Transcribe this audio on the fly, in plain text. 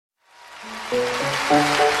Baby,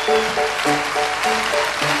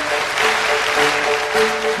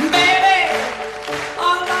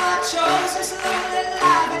 all I chose is lonely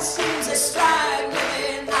life. It seems to strike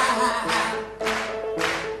me now.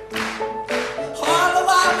 All the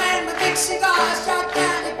wild men with big cigars,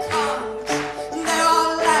 gigantic cars, and they're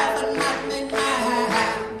all laughing at me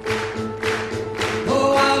now.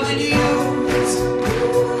 Oh, I'm in use.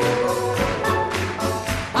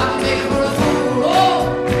 I'm making for a fool. Oh,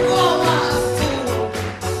 I'm a fool.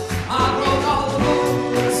 I broke all the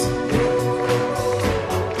rules.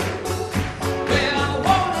 Well, I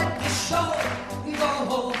won't let the show go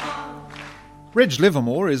on. Reg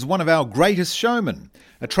Livermore is one of our greatest showmen,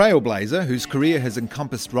 a trailblazer whose career has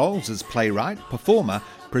encompassed roles as playwright, performer,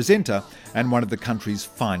 presenter and one of the country's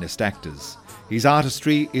finest actors. His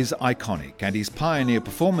artistry is iconic and his pioneer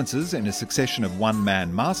performances in a succession of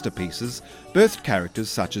one-man masterpieces birthed characters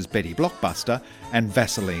such as Betty Blockbuster and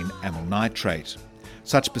Vaseline Amyl Nitrate.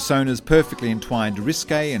 Such personas perfectly entwined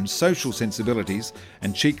risque and social sensibilities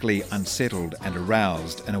and cheekily unsettled and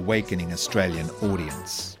aroused an awakening Australian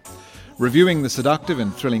audience. Reviewing the seductive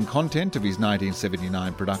and thrilling content of his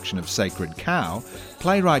 1979 production of Sacred Cow,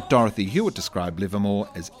 playwright Dorothy Hewitt described Livermore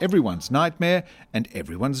as everyone's nightmare and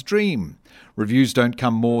everyone's dream. Reviews don't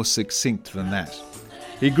come more succinct than that.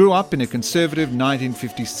 He grew up in a conservative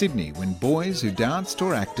 1950s Sydney when boys who danced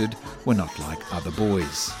or acted were not like other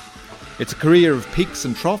boys. It's a career of peaks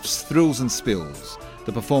and troughs, thrills and spills.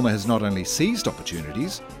 The performer has not only seized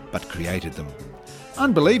opportunities, but created them.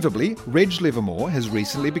 Unbelievably, Reg Livermore has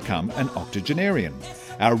recently become an octogenarian.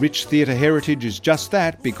 Our rich theatre heritage is just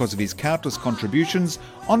that because of his countless contributions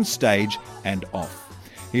on stage and off.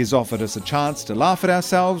 He has offered us a chance to laugh at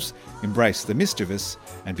ourselves, embrace the mischievous,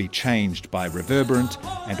 and be changed by reverberant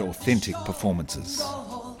and authentic performances.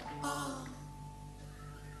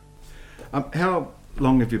 How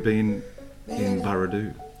long have you been in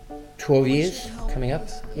Burradoo? 12 years coming up.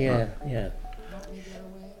 Yeah, yeah.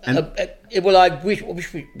 And Well, I wish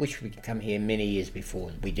we could come here many years before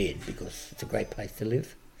we did, because it's a great place to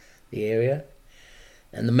live, the area.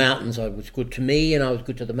 And the mountains, I was good to me, and I was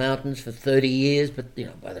good to the mountains for 30 years, but, you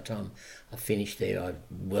know, by the time I finished there, I was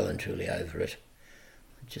well and truly over it.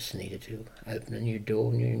 I just needed to open a new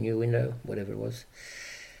door, new window, whatever it was.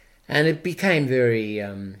 And it became very...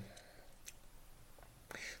 there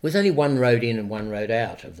was only one road in and one road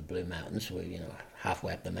out of the Blue Mountains. We're, you know,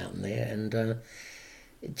 halfway up the mountain there, and...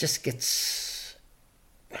 it just gets,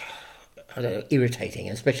 I don't know, irritating,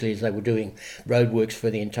 especially as they were doing roadworks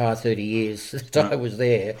for the entire 30 years that I was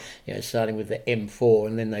there, you know, starting with the M4,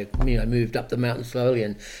 and then they, you know, moved up the mountain slowly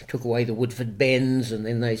and took away the Woodford Bends, and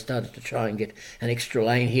then they started to try and get an extra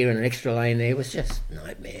lane here and an extra lane there. It was just a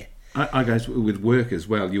nightmare. I guess with work as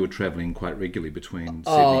well, you were travelling quite regularly between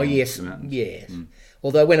Sydney and the mountains. Yes.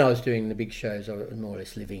 Although when I was doing the big shows, I was more or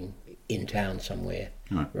less living in town somewhere,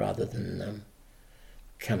 rather than...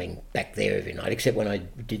 coming back there every night, except when I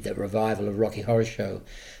did that revival of Rocky Horror Show,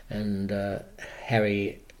 and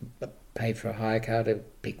Harry paid for a hire car to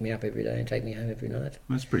pick me up every day and take me home every night.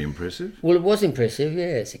 That's pretty impressive. Well, it was impressive,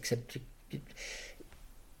 yes, except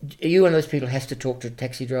are you one of those people who has to talk to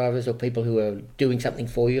taxi drivers or people who are doing something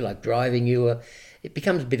for you, like driving you? It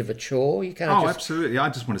becomes a bit of a chore. You can't. Absolutely. I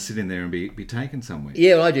just want to sit in there and be taken somewhere.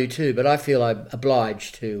 Yeah, well, I do too, but I feel I'm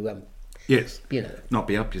obliged to... yes, you know, not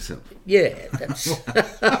be up yourself. Yeah, that's.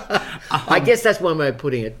 I guess that's one way of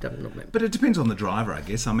putting it. But it depends on the driver, I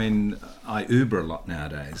guess. I mean, I Uber a lot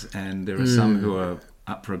nowadays, and there are some who are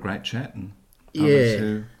up for a great chat, and others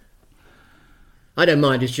who. I don't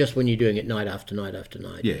mind. It's just when you're doing it night after night after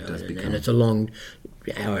night. Yeah, it does become. And it's a long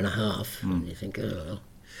hour and a half, and you think, oh well.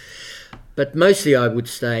 But mostly, I would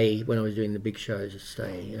stay when I was doing the big shows. I'd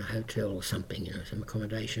stay in a hotel or something, you know, some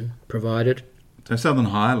accommodation provided. So Southern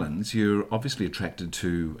Highlands, you're obviously attracted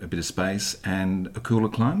to a bit of space and a cooler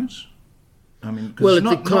climate? I mean,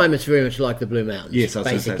 the climate's very much like the Blue Mountains. Yes, I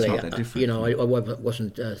was basically. It's not that different. You know, I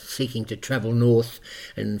wasn't seeking to travel north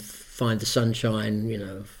and find the sunshine, you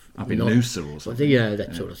know. Up in Noosa or something. You know,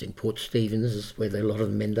 that sort of thing. Port Stephens is where a lot of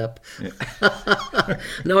them end up. Yeah.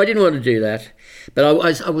 No, I didn't want to do that. But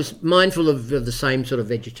I was mindful of the same sort of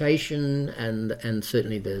vegetation and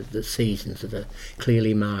certainly the seasons that are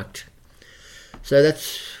clearly marked. So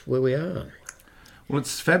that's where we are. Well,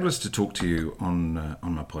 it's fabulous to talk to you on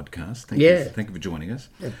my podcast. Thank you for joining us.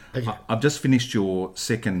 Yeah, I've just finished your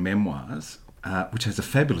second memoirs, which has a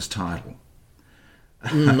fabulous title.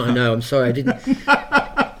 I know. I'm sorry, I didn't.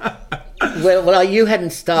 Well, you hadn't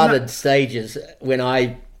started stages when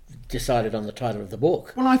I decided on the title of the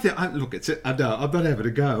book. Well, look, I'm not having a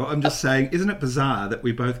go. I'm just saying, isn't it bizarre that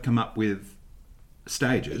we both come up with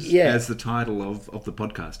stages as the title of the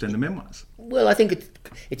podcast and the memoirs? Well, I think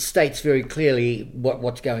it states very clearly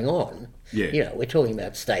what's going on. Yeah. You know, we're talking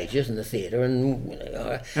about stages in the theatre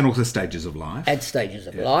And also stages of life. and stages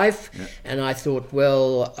of life. Yeah. And I thought,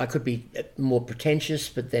 well, I could be more pretentious,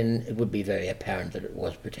 but then it would be very apparent that it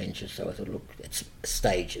was pretentious. So I thought, look, it's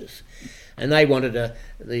stages. And they wanted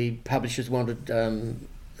the publishers wanted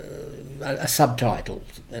a subtitle,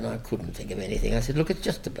 and I couldn't think of anything. I said, look, it's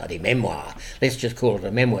just a bloody memoir. Let's just call it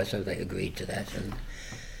a memoir. So they agreed to that. And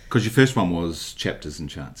Because your first one was Chapters and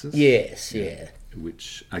Chances. yes, yeah.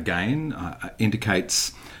 Which, again,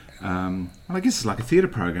 indicates... well, I guess it's like a theatre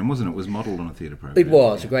program, wasn't it? It was modelled on a theatre program. It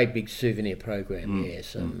was a great big souvenir program,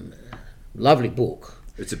 yes. Lovely book.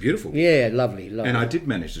 It's a beautiful book. Yeah, lovely. And I did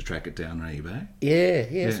manage to track it down on eBay. Yeah,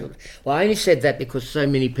 yes. Yeah. Well, I only said that because so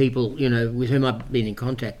many people, you know, with whom I've been in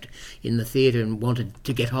contact in the theatre and wanted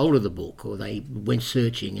to get hold of the book, or they went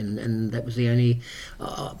searching, and that was the only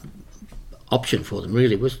option for them,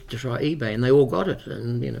 really, was to try eBay, and they all got it,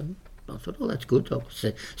 and, you know, I thought, oh, that's good. I'll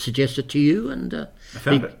suggest it to you, and I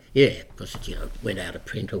found it. Yeah, because it, you know, went out of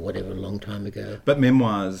print or whatever a long time ago. But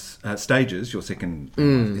Memoirs, Stages, your second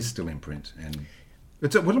memoir, is still in print. And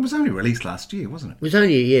it was only released last year, wasn't it? It was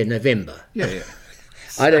only November. Yeah.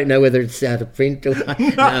 I don't know whether it's out of print or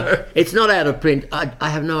no, it's not out of print. I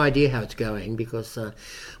have no idea how it's going, because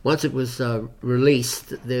once it was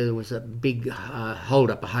released, there was a big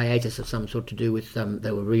hold-up, a hiatus of some sort to do with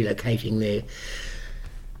they were relocating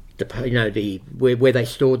where they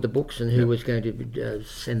stored the books and who was going to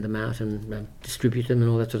send them out and distribute them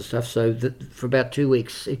and all that sort of stuff. So for about 2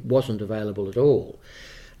 weeks, it wasn't available at all.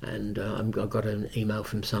 And I got an email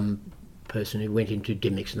from some person who went into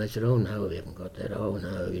Dymocks, and they said, oh no, we haven't got that. Oh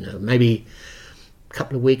no, you know, maybe a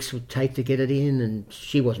couple of weeks would take to get it in. And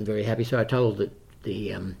she wasn't very happy, so I told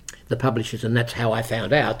the publishers, and that's how I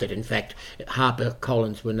found out that in fact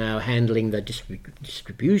HarperCollins were now handling the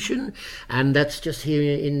distribution, and that's just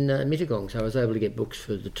here in Mittagong. So I was able to get books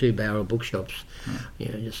for the Two Barrel bookshops, you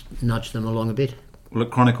know, just nudge them along a bit. Well, it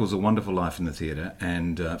chronicles a wonderful life in the theatre,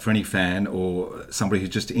 and for any fan or somebody who's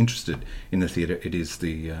just interested in the theatre, it is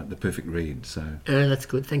the perfect read. So that's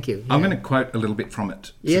good, thank you. I'm going to quote a little bit from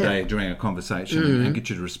it today during our conversation and get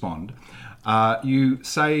you to respond. You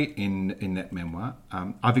say in that memoir,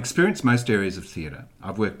 I've experienced most areas of theatre.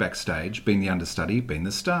 I've worked backstage, been the understudy, been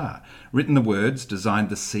the star, written the words, designed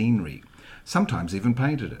the scenery, sometimes even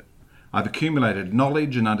painted it. I've accumulated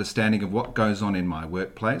knowledge and understanding of what goes on in my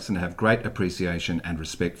workplace, and have great appreciation and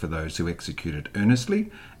respect for those who execute it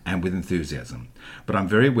earnestly and with enthusiasm. But I'm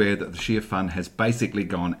very aware that the sheer fun has basically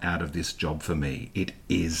gone out of this job for me. It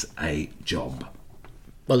is a job.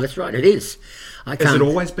 Well, that's right, it is. Has it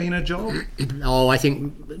always been a job? Oh, I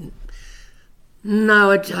think...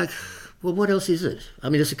 No, well, what else is it? I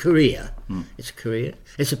mean, it's a career. It's a career.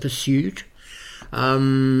 It's a pursuit.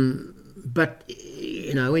 But,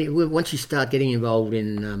 you know, once you start getting involved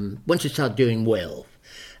in... once you start doing well,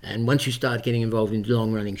 and once you start getting involved in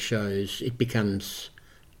long-running shows, it becomes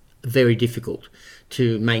very difficult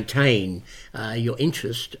to maintain your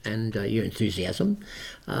interest and your enthusiasm.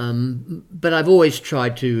 But I've always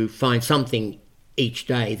tried to find something each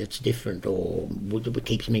day that's different or that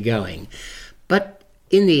keeps me going. But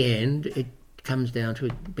in the end, it comes down to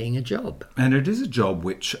it being a job. And it is a job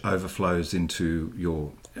which overflows into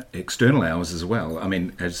your external hours as well. I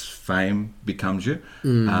mean, as fame becomes you,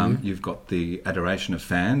 you've got the adoration of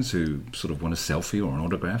fans who sort of want a selfie or an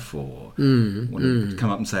autograph or want to come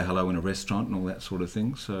up and say hello in a restaurant and all that sort of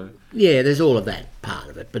thing. So yeah, there's all of that part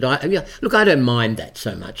of it. But look, I don't mind that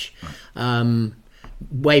so much. Right.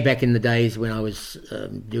 Way back in the days when I was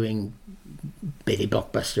doing Betty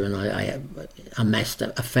Blockbuster, and I amassed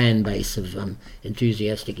a fan base of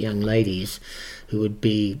enthusiastic young ladies who would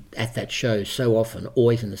be at that show so often,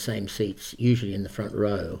 always in the same seats, usually in the front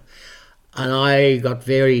row. And I got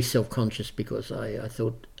very self-conscious because I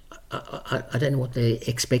thought, I don't know what they're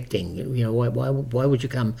expecting. You know, why would you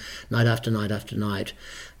come night after night after night?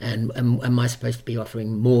 And am I supposed to be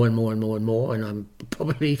offering more and more and more and more? And I'm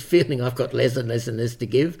probably feeling I've got less and less and less to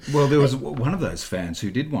give. Well, there was one of those fans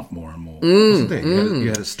who did want more and more, wasn't there? You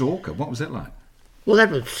had a stalker. What was that like? Well,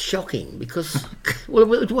 that was shocking because,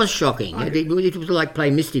 well, it was shocking. It was like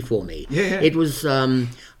playing Misty for me. Yeah. It was,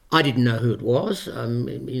 I didn't know who it was.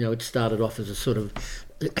 You know, it started off as a sort of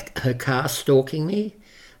her car stalking me.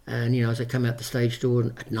 And, you know, as I come out the stage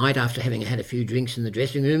door at night after having had a few drinks in the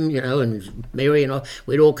dressing room, you know, and Mary and I,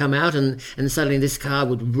 we'd all come out and suddenly this car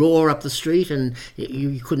would roar up the street and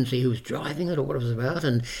you couldn't see who was driving it or what it was about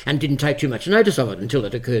and didn't take too much notice of it until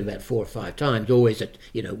it occurred about 4 or 5 times, always at,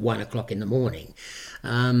 1 o'clock in the morning.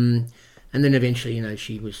 And then eventually,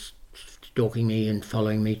 she was stalking me and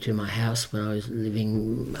following me to my house when I was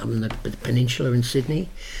living on the peninsula in Sydney.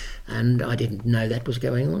 And I didn't know that was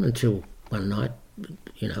going on until one night.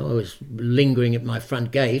 I was lingering at my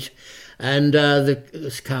front gate, and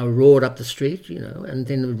this car roared up the street, and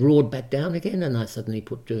then roared back down again, and I suddenly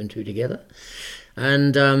put two and two together.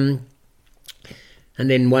 And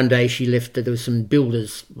then one day she left, there was some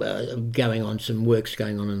builders some works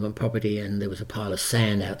going on my property, and there was a pile of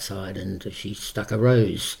sand outside, and she stuck a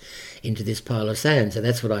rose into this pile of sand. So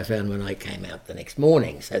that's what I found when I came out the next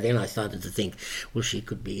morning. So then I started to think, well, she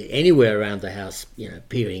could be anywhere around the house,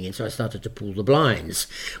 peering in. So I started to pull the blinds,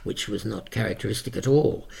 which was not characteristic at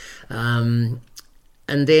all.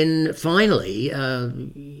 And then finally,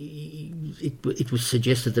 it was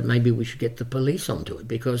suggested that maybe we should get the police onto it,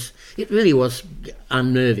 because it really was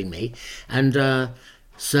unnerving me. And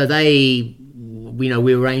so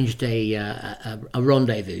we arranged a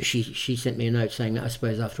rendezvous. She sent me a note saying, I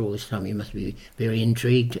suppose after all this time you must be very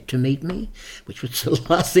intrigued to meet me, which was the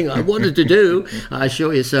last thing I wanted to do, I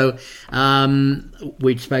assure you. So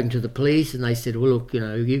we'd spoken to the police, and they said, well, look,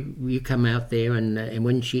 you come out there, and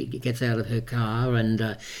when she gets out of her car,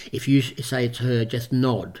 and if you say it's her, just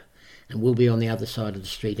nod, and we'll be on the other side of the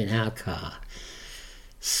street in our car.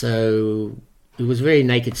 So it was a very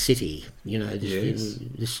naked city,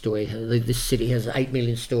 this story. This city has 8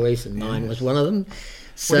 million stories, and mine was one of them.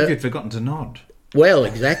 So, what if you'd forgotten to nod? Well,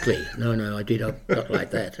 exactly. No, I did not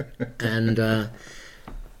like that. And I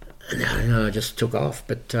just took off,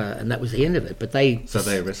 and that was the end of it. But So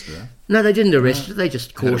they arrested her? No, they didn't arrest her. They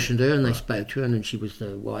just cautioned her, and they spoke to her, and she was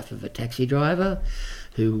the wife of a taxi driver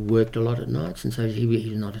who worked a lot at nights, and so he was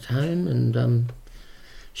not at home, and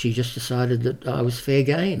she just decided that I was fair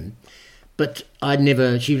game. But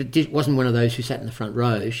she wasn't one of those who sat in the front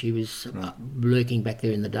row. She was lurking back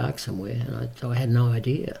there in the dark somewhere, and so I had no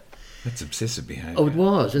idea. That's obsessive behaviour. Oh, it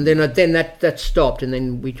was. And then that stopped, and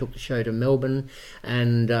then we took the show to Melbourne,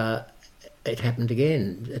 and it happened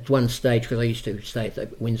again. At one stage, because I used to stay at the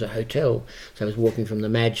Windsor Hotel, so I was walking from the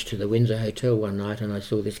Madge to the Windsor Hotel one night, and I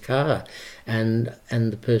saw this car, and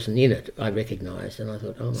the person in it I recognised, and I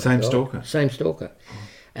thought, oh my God. Same stalker? Same stalker. Oh.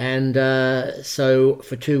 And so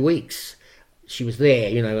for 2 weeks, she was there,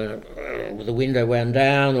 with the window wound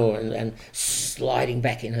down and sliding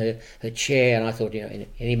back in her chair. And I thought, in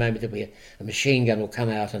any moment there'll be a machine gun will come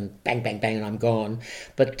out and bang, bang, bang, and I'm gone.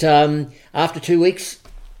 But after 2 weeks,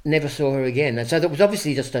 never saw her again. And so that was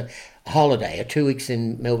obviously just a holiday, a 2 weeks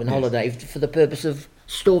in Melbourne holiday for the purpose of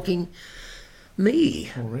stalking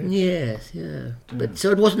me. Oh, really? Yes, yeah. But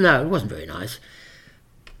so it wasn't very nice.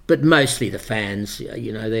 But mostly the fans,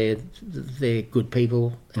 they're good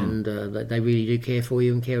people, and they really do care for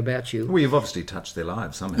you and care about you. Well, you've obviously touched their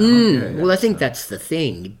lives somehow. Well, I think that's the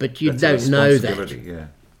thing, but you don't know that. Yeah.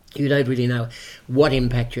 You don't really know what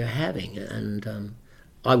impact you're having, and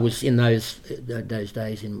I was in those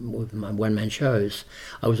days with my one-man shows.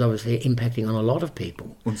 I was obviously impacting on a lot of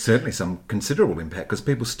people. Well, certainly some considerable impact, because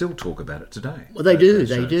people still talk about it today. Well, they do.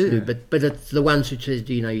 Yeah. But it's the ones who says,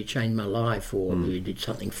 you changed my life, or you did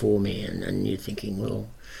something for me, and you're thinking, well,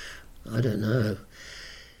 I don't know.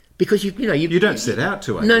 Because you don't set out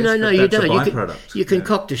to. No, you don't. You can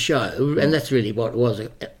concoct a show, and that's really what was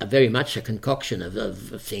a very much a concoction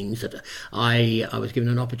of things that I was given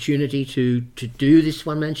an opportunity to do this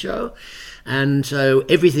one-man show, and so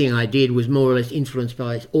everything I did was more or less influenced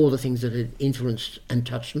by all the things that had influenced and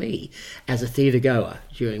touched me as a theatre goer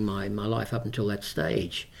during my life up until that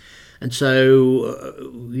stage. And so,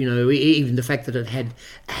 even the fact that it had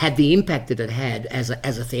the impact that it had as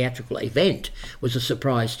a theatrical event was a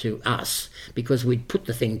surprise to us, because we'd put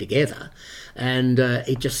the thing together, and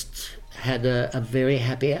it just had a very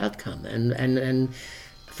happy outcome. And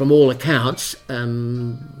from all accounts,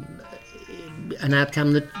 an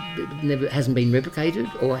outcome that never hasn't been replicated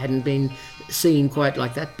or hadn't been seen quite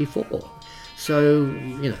like that before. So,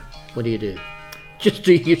 what do? Just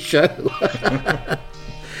do your show.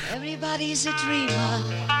 Everybody's a dreamer,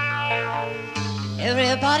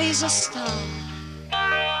 everybody's a star,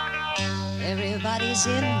 everybody's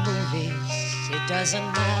in movies, it doesn't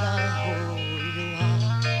matter who you are.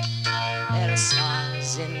 There are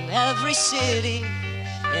stars in every city,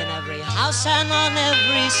 in every house and on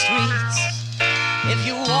every street. If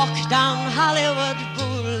you walk down Hollywood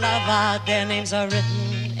Boulevard, their names are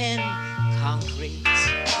written in concrete.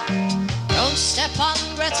 Don't step on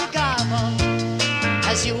Greta Garbo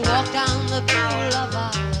as you walk down the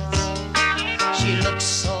boulevard. She looks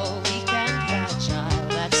so weak and fragile,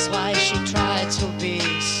 that's why she tried to be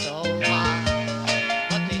so wild.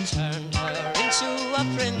 But they turned her into a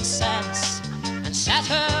princess and sat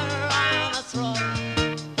her on a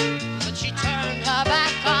throne. But she turned her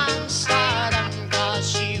back on stars.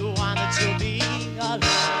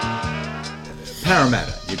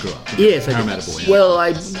 Parramatta, you grew up. Yes, I Parramatta did. boy. Yeah. Well,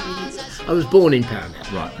 I was born in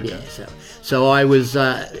Parramatta. Right, okay. Yeah, so I was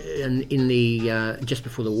in the just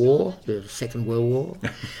before the war, the Second World War.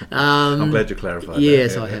 I'm glad you clarified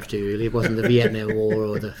Yes, that. I have to. Really, it wasn't the Vietnam War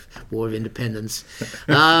or the War of Independence.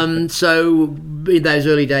 So in those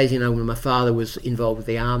early days, when my father was involved with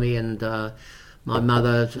the army, and my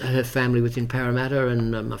mother, her family was in Parramatta,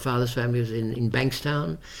 and my father's family was in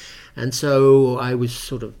Bankstown, and so I was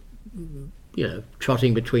sort of,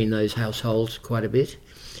 trotting between those households quite a bit.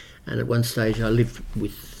 And at one stage, I lived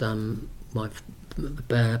with my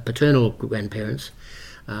paternal grandparents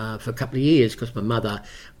for a couple of years, because my mother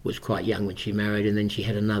was quite young when she married, and then she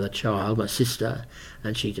had another child, my sister,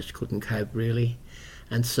 and she just couldn't cope really.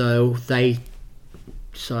 And so they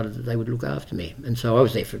decided that they would look after me. And so I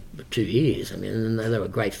was there for 2 years. I mean, and they were a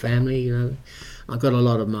great family, I got a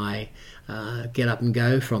lot of my get up and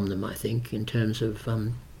go from them, I think, in terms of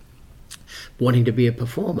wanting to be a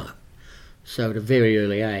performer. So at a very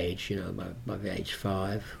early age, by age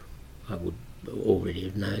 5, I would already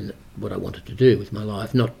have known what I wanted to do with my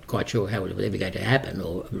life. Not quite sure how it was ever going to happen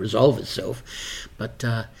or resolve itself, but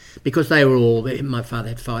because they were all, my father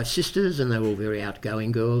had 5 sisters, and they were all very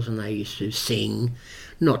outgoing girls, and they used to sing,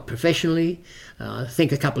 not professionally. I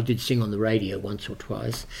think a couple did sing on the radio once or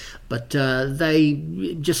twice, but they,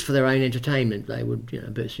 just for their own entertainment, they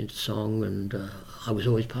would burst into song, and I was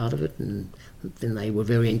always part of it. And then they were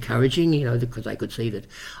very encouraging, because they could see that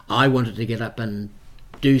I wanted to get up and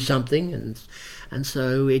do something, and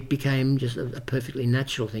so it became just a perfectly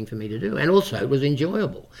natural thing for me to do, and also it was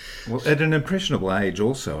enjoyable. Well, at an impressionable age,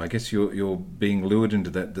 also, I guess you're being lured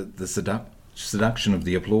into the seduction of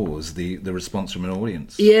the applause, the response from an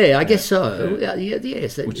audience. Yeah, I guess so.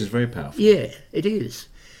 Yes, which is very powerful. Yeah, it is.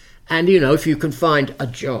 And if you can find a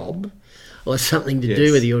job or something to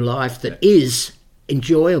do with your life that is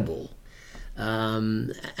enjoyable.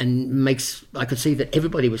 And I could see that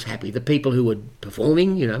everybody was happy. The people who were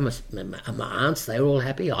performing, my aunts, they were all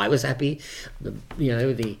happy. I was happy.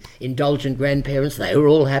 The indulgent grandparents, they were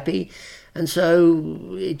all happy. And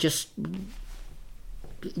so it just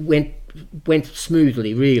went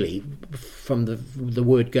smoothly, really, from the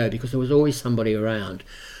word go, because there was always somebody around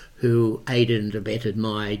who aided and abetted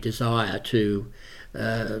my desire to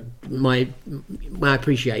my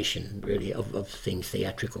appreciation, really, of things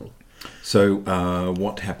theatrical. So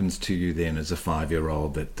what happens to you then as a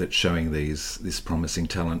 5-year-old that's showing this promising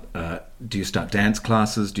talent? Do you start dance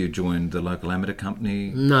classes? Do you join the local amateur company?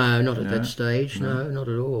 No, not at that stage. No, not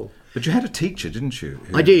at all. But you had a teacher, didn't you?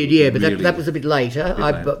 I did, yeah, but that was a bit later.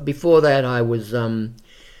 But before that, I was...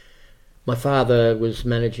 my father was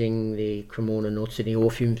managing the Cremorne North Sydney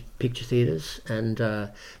Orpheum Picture Theatres, and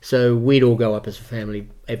so we'd all go up as a family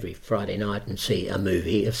every Friday night and see a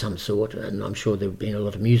movie of some sort, and I'm sure there have been a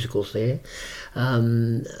lot of musicals there.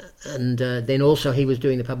 And then also he was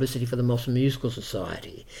doing the publicity for the Mossam Musical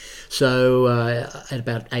Society. So at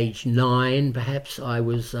about age 9, perhaps, I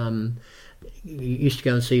was... used to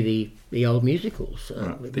go and see the old musicals.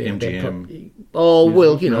 Right, the MGM. All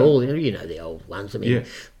the old ones. I mean... Yeah.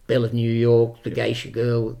 Belle of New York, The Geisha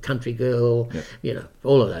Girl, Country Girl,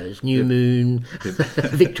 all of those, New Moon,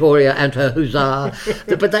 Victoria and her Huzzah.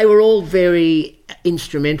 But they were all very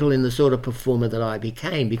instrumental in the sort of performer that I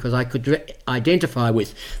became, because I could identify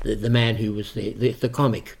with the man who was the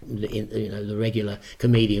comic, the regular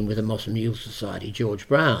comedian with the Mossam Musical Society, George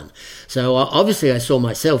Brown. So obviously I saw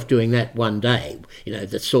myself doing that one day,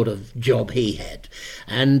 the sort of job he had.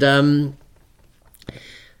 And...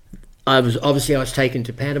 I was taken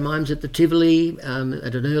to pantomimes at the Tivoli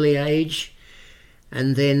at an early age,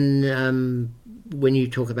 and then when you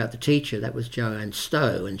talk about the teacher, that was Joanne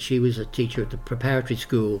Stowe, and she was a teacher at the preparatory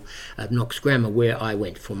school at Knox Grammar, where I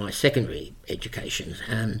went for my secondary education.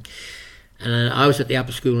 And I was at the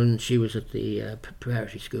upper school, and she was at the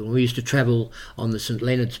preparatory school. And we used to travel on the St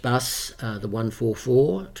Leonard's bus, the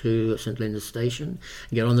 144, to St Leonard's station,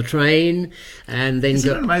 and get on the train, and then...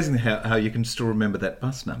 Isn't it amazing how you can still remember that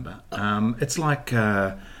bus number? It's like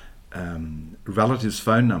relatives'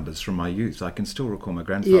 phone numbers from my youth. I can still recall my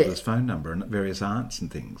grandfather's phone number and various aunts and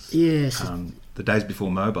things. Yes. The days before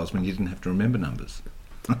mobiles, when you didn't have to remember numbers.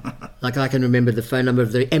 Like I can remember the phone number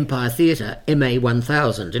of the Empire Theatre,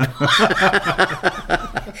 MA1000.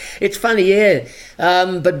 It's funny, yeah.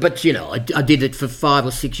 But I did it for 5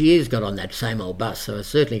 or 6 years, got on that same old bus, so I was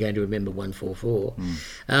certainly going to remember 144.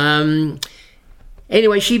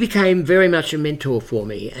 Anyway, she became very much a mentor for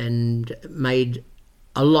me and made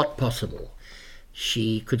a lot possible.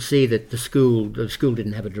 She could see that the school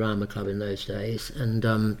didn't have a drama club in those days,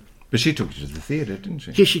 and... but she took you to the theatre, didn't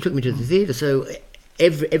she? Yes, she took me to the theatre, so...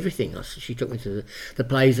 everything. She took me to the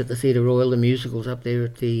plays at the Theatre Royal, the musicals up there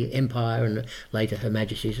at the Empire, and later Her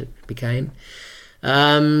Majesty's it became.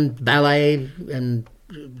 Ballet and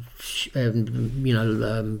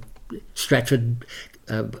Stratford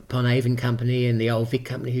upon Avon Company and the Old Vic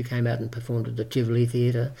Company who came out and performed at the Tivoli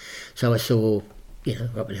Theatre. So I saw,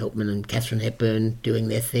 Robert Helpman and Catherine Hepburn doing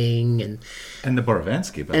their thing, and the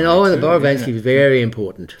Borovansky ballet. And the Borovansky was very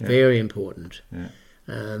important, very important. Yeah.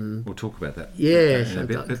 We'll talk about that. Yes, in a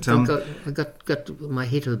bit. I got my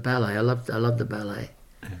hit of the ballet. I love the ballet.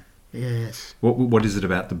 Yeah. Yes. What is it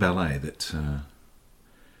about the ballet that?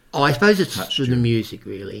 I suppose it's you? the music,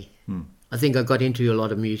 really. I think I got into a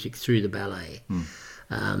lot of music through the ballet.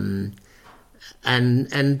 And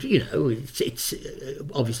it's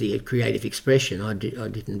obviously a creative expression. I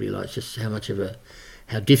didn't realise just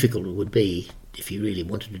how difficult it would be if you really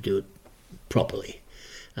wanted to do it properly.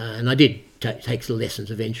 And I did take the lessons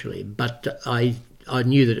eventually, but I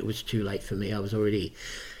knew that it was too late for me. I was already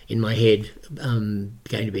in my head going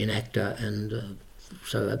to be an actor, and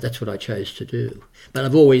so that's what I chose to do. But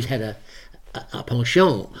I've always had a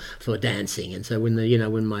penchant for dancing, and so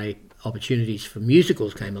when my opportunities for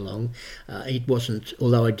musicals came along, it wasn't,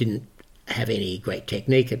 although I didn't have any great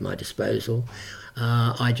technique at my disposal,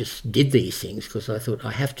 I just did these things because I thought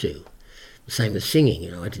I have to. The same with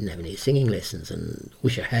singing, I didn't have any singing lessons, and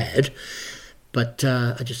wish I had, but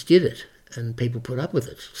I just did it, and people put up with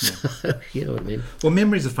it. So, you know what I mean? Well,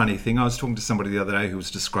 memory's a funny thing. I was talking to somebody the other day who was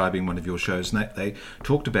describing one of your shows, and they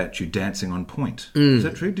talked about you dancing on point. Is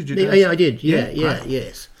that true? Did you dance? Yeah, I did. Yeah,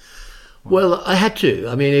 yes. Wow. Well, I had to.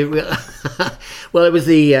 I mean, it was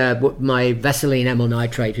my Vaseline amyl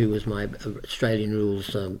nitrate, who was my Australian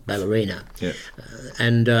rules ballerina. Yeah.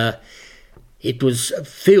 And it was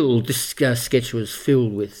filled, this sketch was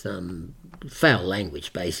filled with foul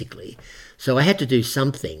language, basically. So I had to do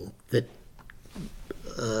something that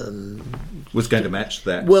was going to match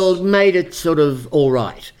that. Well, made it sort of all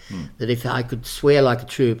right. That if I could swear like a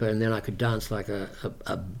trooper and then I could dance like a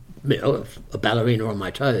ballerina on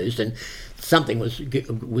my toes, then something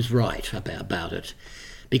was right about it.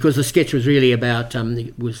 Because the sketch was really about,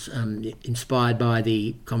 inspired by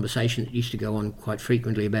the conversation that used to go on quite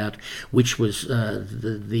frequently about which was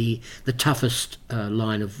the toughest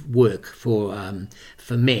line of work for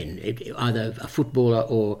men, either a footballer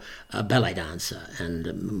or a ballet dancer.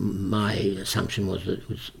 And my assumption was that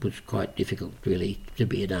it was quite difficult, really, to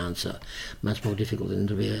be a dancer, much more difficult than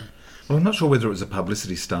to be a... Well, I'm not sure whether it was a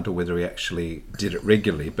publicity stunt or whether he actually did it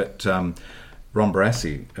regularly, but... Ron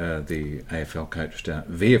Barassi, the AFL coach,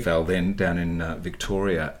 VFL then, down in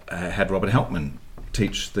Victoria, had Robert Helpman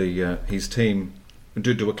teach his team,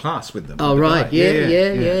 do a class with them. Oh, right,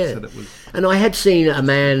 yeah. So that was... And I had seen a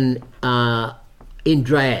man in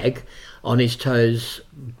drag on his toes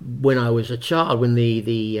when I was a child, when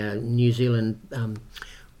the New Zealand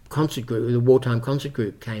concert group, the wartime concert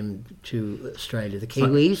group, came to Australia, the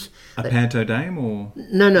Kiwis. A panto dame, or...?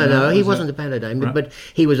 No, he wasn't a panto dame, right. but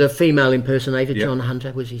he was a female impersonator. Yep. John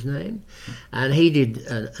Hunter was his name, and he did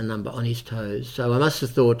a number on his toes. So I must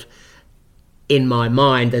have thought in my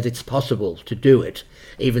mind that it's possible to do it,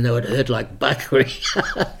 even though it hurt like buckery.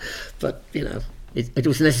 But, it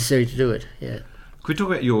was necessary to do it, yeah. Could we talk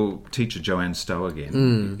about your teacher, Joanne Stowe,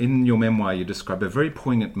 again? In your memoir, you describe a very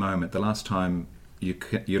poignant moment, the last time you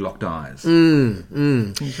locked eyes. Can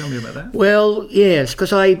you tell me about that? Well, yes,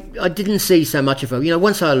 because I didn't see so much of her.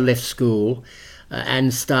 Once I left school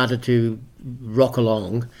and started to rock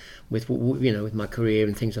along with my career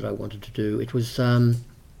and things that I wanted to do, it was a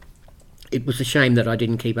shame that I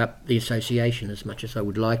didn't keep up the association as much as I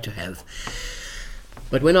would like to have.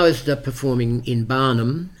 But when I was performing in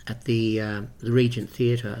Barnum at the Regent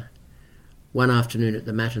Theatre, one afternoon at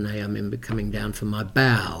the matinee, I remember coming down from my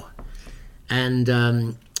bow. And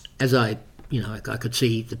as I could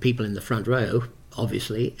see the people in the front row,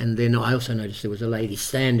 obviously, and then I also noticed there was a lady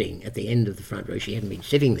standing at the end of the front row. She hadn't been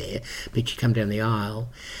sitting there, but she'd come down the aisle,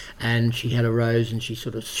 and she had a rose, and she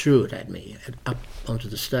sort of threw it at me up onto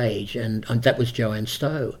the stage, and that was Joanne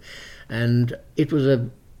Stowe. And it was a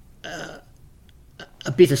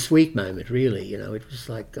bittersweet moment, really. It was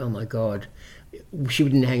like, oh my God, she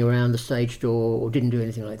didn't hang around the stage door or didn't do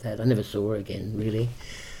anything like that. I never saw her again, really.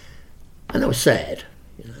 And I was sad,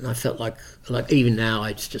 and I felt like even now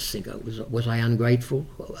I just think, was I ungrateful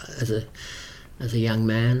as a young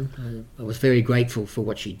man? I was very grateful for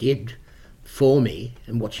what she did for me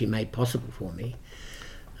and what she made possible for me.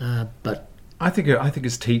 But I think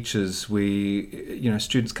as teachers,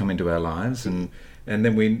 students come into our lives and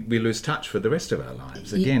then we lose touch for the rest of our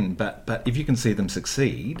lives again. But if you can see them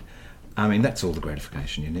succeed, I mean, that's all the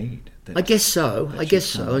gratification you need. I guess so. I guess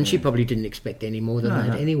so. And she yeah. probably didn't expect any more than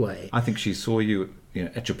that anyway. I think she saw you,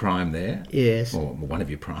 at your prime there. Yes. Or one of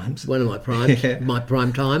your primes. One of my primes, Yeah. my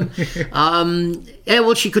prime time.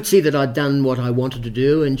 Well, she could see that I'd done what I wanted to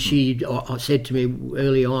do, and she said to me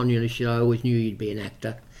early on, I always knew you'd be an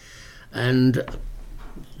actor. And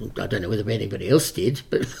I don't know whether anybody else did,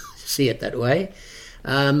 but see it that way.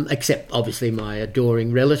 Except, obviously, my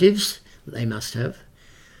adoring relatives. They must have.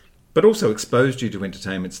 But also exposed you to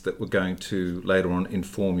entertainments that were going to later on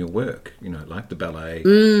inform your work, like the ballet,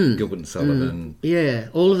 Gilbert and Sullivan, Yeah,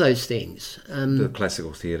 all of those things. the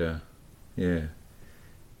classical theatre. Yeah.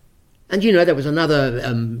 And there was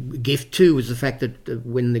another gift too, was the fact that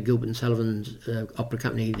when the Gilbert and Sullivan's opera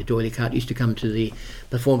company, the D'Oyly Carte, used to come to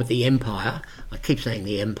perform at the Empire. I keep saying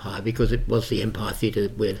the Empire because it was the Empire Theatre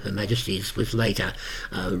where Her Majesty's was later,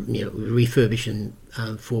 refurbishing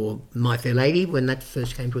for My Fair Lady when that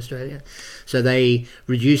first came to Australia. So they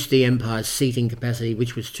reduced the Empire's seating capacity,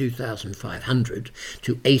 which was 2,500,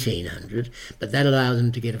 to 1,800, but that allowed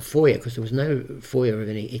them to get a foyer, because there was no foyer of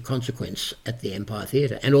any consequence at the Empire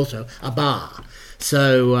Theatre, and also a bar.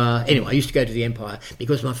 So anyway, I used to go to the Empire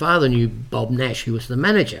because my father knew Bob Nash, who was the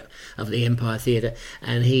manager of the Empire Theatre,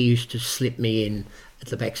 and he used to slip me in at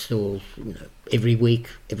the back stalls, every week,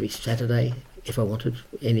 every Saturday, if I wanted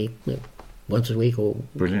any, once a week or...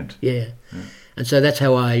 Brilliant. Yeah. And so that's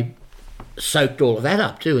how I soaked all of that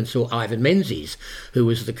up too, and saw Ivan Menzies, who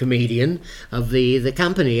was the comedian of the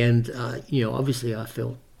company, and obviously I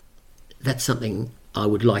felt that's something I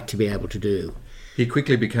would like to be able to do. He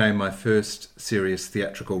quickly became my first serious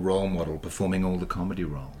theatrical role model, performing all the comedy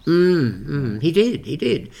roles. He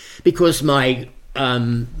did, because my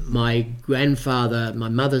grandfather, my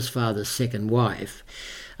mother's father's second wife,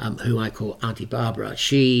 who I call Auntie Barbara,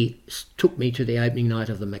 she took me to the opening night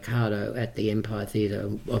of the Mikado at the Empire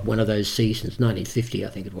Theatre of one of those seasons, 1950 I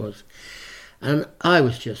think it was, and I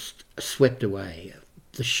was just swept away.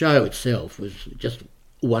 The show itself was just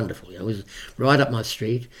wonderful. It was right up my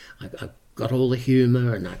street. I got all the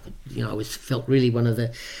humour, and I could, I felt really one of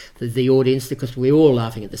the audience, because we were all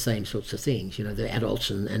laughing at the same sorts of things, the adults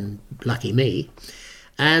and lucky me.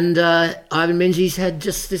 And Ivan Menzies had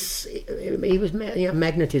just this, he was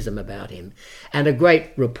magnetism about him, and a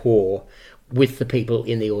great rapport with the people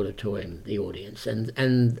in the auditorium, the audience.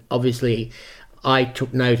 And obviously I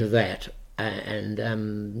took note of that,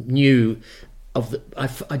 and knew of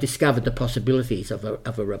I discovered the possibilities of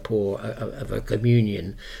a rapport, of a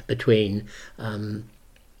communion between an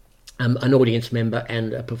audience member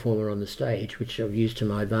and a performer on the stage, which I've used to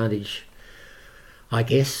my advantage, I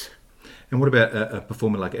guess. And what about a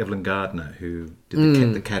performer like Evelyn Gardner, who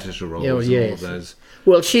did the Catitor roles and all of those?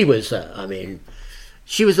 Well, she was,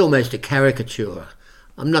 she was almost a caricature.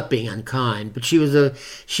 I'm not being unkind, but she was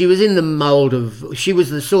in the mould of, she was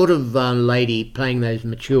the sort of lady playing those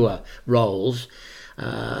mature roles,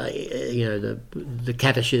 the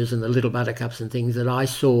Catishers and the Little Buttercups and things that I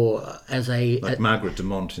saw as like Margaret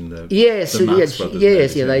Dumont in the Yes, the Marx Brothers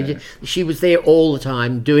days, she was there all the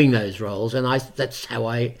time doing those roles, and that's how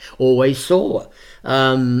I always saw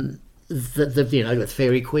the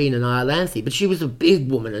Fairy Queen and Iolanthe. But she was a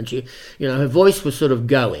big woman, and she, her voice was sort of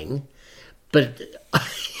going, but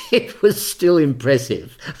it was still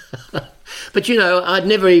impressive. But I'd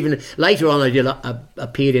never even, later on I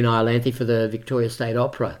appeared in Iolanthe for the Victoria State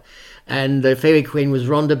Opera, and the Fairy Queen was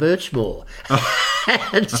Rhonda Birchmore.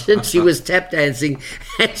 and she was tap dancing,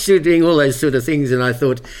 and she was doing all those sort of things, and I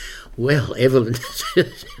thought, well, Evelyn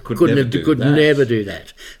could never do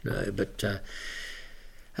that. No, but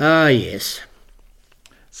yes.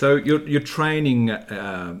 So your training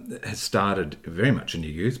has started very much in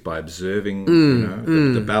your youth by observing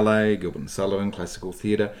the ballet, Gilbert and Sullivan, classical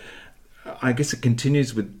theatre. I guess it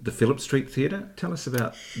continues with the Phillip Street Theatre. Tell us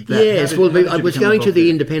about that. Yes, I was going to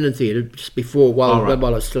the Independent Theatre just before, while I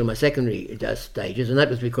was still in my secondary stages, and that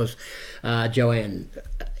was because Joanne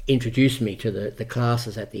introduced me to the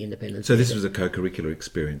classes at the Independent So Theatre. this was a co-curricular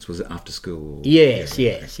experience, was it, after school? Yes.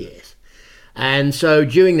 And so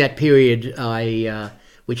during that period,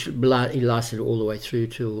 which lasted all the way through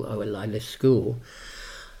till I left school,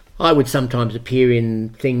 I would sometimes appear in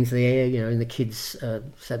things there, in the kids'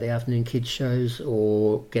 Saturday afternoon kids shows,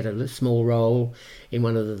 or get a small role in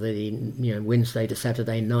one of the Wednesday to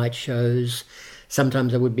Saturday night shows.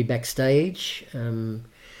 Sometimes I would be backstage, and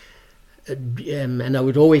I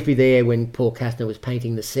would always be there when Paul Kastner was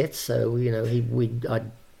painting the sets. So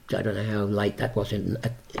I don't know how late that was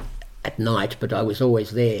at night, but I was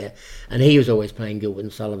always there, and he was always playing Gilbert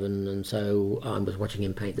and Sullivan, and so I was watching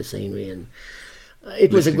him paint the scenery, and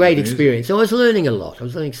it was a great experience. So I was learning a lot. I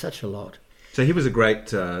was learning such a lot. So he was a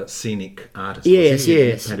great scenic artist. Yes, was he?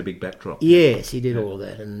 yes. He had a big backdrop. Yes, he did all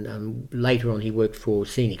that, and later on he worked for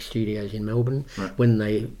Scenic Studios in Melbourne when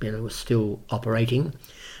they were still operating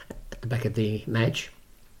at the back of the Madge.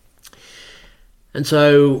 And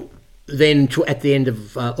so then at the end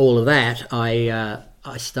of all of that,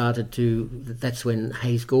 I started to. That's when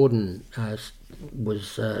Hayes Gordon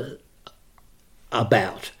was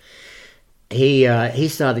about. He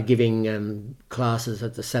started giving classes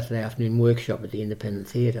at the Saturday afternoon workshop at the Independent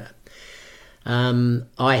Theatre.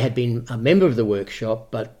 I had been a member of the workshop,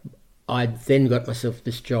 but I'd then got myself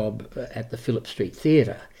this job at the Phillip Street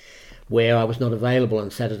Theatre, where I was not available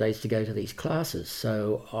on Saturdays to go to these classes.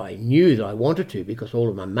 So I knew that I wanted to, because all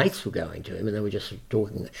of my mates were going to him, and they were just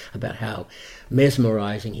talking about how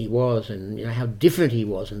mesmerising he was, and how different he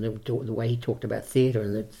was, and the way he talked about theatre,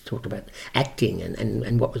 and they talked about acting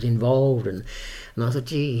and what was involved, and I thought,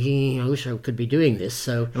 gee, I wish I could be doing this.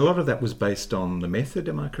 So a lot of that was based on the method,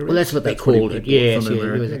 am I correct? well, that's what they called it. Yes, they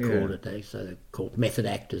called it. They're called method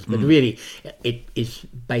actors, but really, it is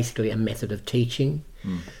basically a method of teaching.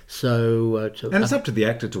 So, and it's up to the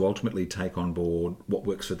actor to ultimately take on board what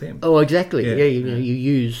works for them. Oh, exactly. Yeah, you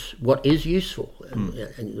use what is useful.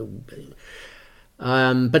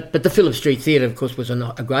 But the Phillip Street Theatre, of course, was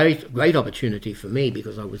a great opportunity for me,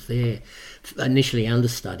 because I was there initially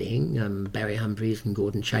understudying Barry Humphries and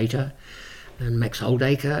Gordon Chater and Max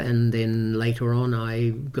Oldacre, and then later on I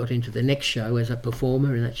got into the next show as a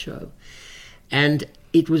performer in that show. And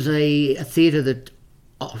it was a theatre that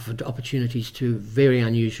offered opportunities to very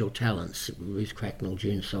unusual talents: Ruth Cracknell,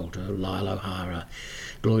 June Salter, Lyle O'Hara,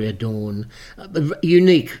 Gloria Dawn,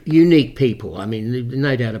 unique people. I mean,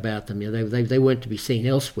 no doubt about them. They weren't to be seen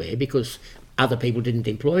elsewhere because other people didn't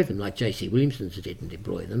employ them, like J.C. Williamson's didn't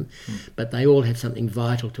employ them, but they all had something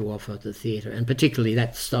vital to offer the theatre, and particularly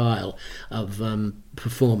that style of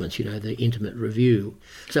performance, the intimate review.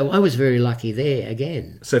 So I was very lucky there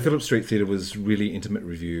again. So Phillip Street Theatre was really intimate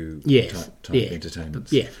review type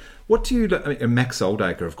entertainments. Yeah. What do you... Max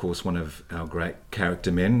Oldacre, of course, one of our great character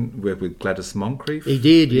men, worked with Gladys Moncrief. He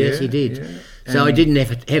did, yes, he did. Yeah. So I didn't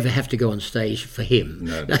ever have to go on stage for him.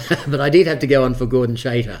 No. But I did have to go on for Gordon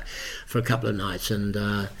Chater for a couple of nights, and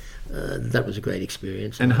that was a great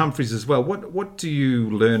experience. And Humphries as well. What do you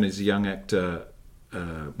learn as a young actor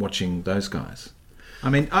watching those guys? I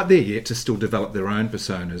mean, are they yet to still develop their own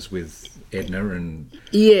personas with Edna and...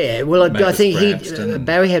 Yeah, well, I think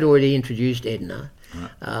Barry had already introduced Edna.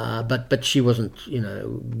 Right. But she wasn't,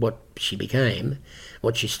 what she became,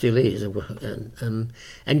 what she still is.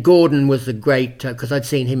 And Gordon was the great, because I'd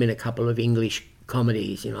seen him in a couple of English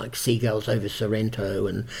comedies, like Seagulls over Sorrento,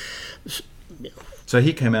 and... So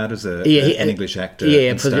he came out as an English actor.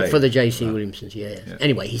 Yeah, for the J.C. Williamsons, yeah.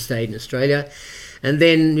 Anyway, he stayed in Australia. And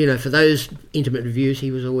then, for those intimate reviews,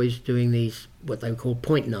 he was always doing these, what they call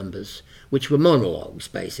point numbers, which were monologues,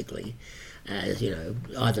 basically, as,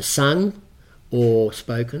 either sung or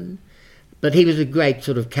spoken. But he was a great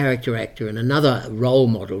sort of character actor and another role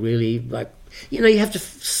model, really. Like, you have to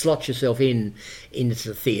slot yourself into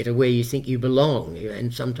the theatre where you think you belong,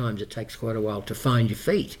 and sometimes it takes quite a while to find your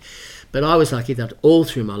feet. But I was lucky that all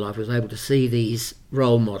through my life I was able to see these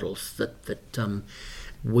role models that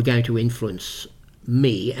were going to influence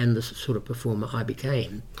me and the sort of performer I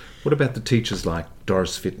became. What about the teachers like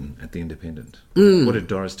Doris Fitton at the Independent? What did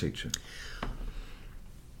Doris teach you?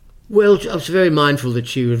 Well, I was very mindful that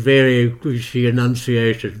she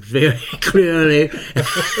enunciated very clearly,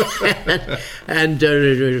 and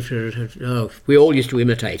we all used to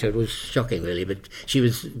imitate her. It was shocking, really, but she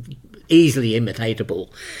was easily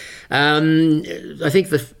imitatable. I think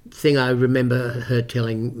the thing I remember her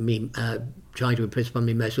telling me, trying to impress upon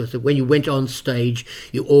me most, was that when you went on stage,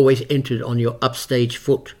 you always entered on your upstage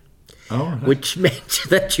foot. Oh, right. Which meant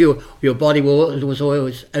that your body was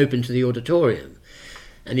always open to the auditorium.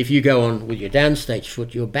 And if you go on with your downstage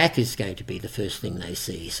foot, your back is going to be the first thing they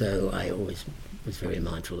see. So I always was very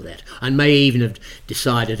mindful of that. I may even have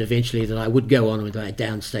decided eventually that I would go on with my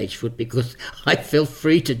downstage foot because I felt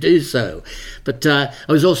free to do so. But I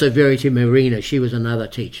was also Verity Marina. She was another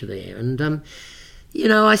teacher there. And,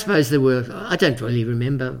 I suppose there were... I don't really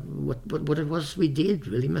remember what it was we did,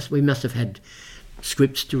 really. We must have had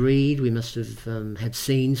scripts to read. We must have had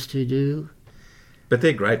scenes to do. But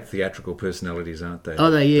they're great theatrical personalities, aren't they? Oh,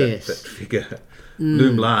 they, yes. That figure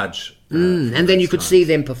loom large. And then you could see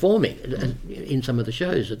them performing in some of the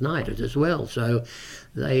shows at night as well. So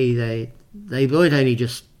they weren't only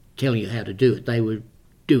just telling you how to do it, they were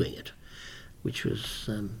doing it, which was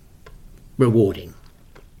rewarding.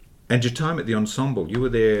 And your time at the ensemble, you were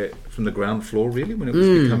there from the ground floor, really, when it was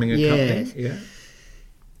becoming a company? Yeah.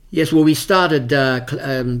 Yes, well, we started,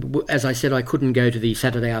 as I said, I couldn't go to the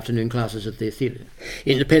Saturday afternoon classes at the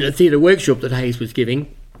independent theatre workshop that Hayes was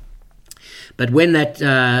giving. But when that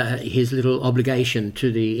his little obligation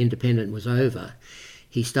to the independent was over,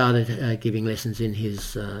 he started giving lessons in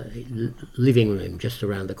his living room just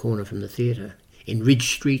around the corner from the theatre in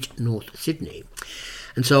Ridge Street, North Sydney.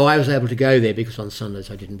 And so I was able to go there because on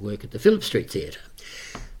Sundays I didn't work at the Phillip Street Theatre.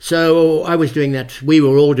 So I was doing that. We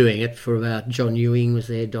were all doing it for about... John Ewing was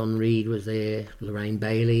there, Don Reed was there, Lorraine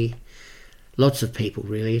Bailey, lots of people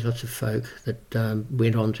really, lots of folk that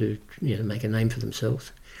went on to make a name for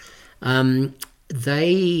themselves. Eventually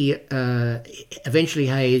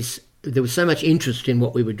Hayes... There was so much interest in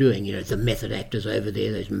what we were doing, the method actors over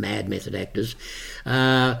there, those mad method actors.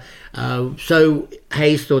 So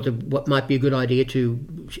Hayes thought that what might be a good idea to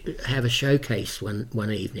have a showcase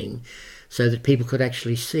one evening so that people could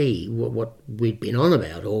actually see what we'd been on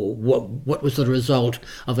about, or what was the result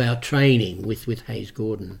of our training with Hayes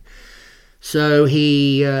Gordon. So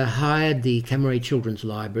he hired the Cammeray Children's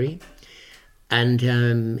Library, and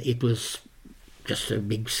it was just a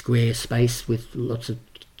big square space with lots of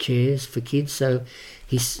chairs for kids. So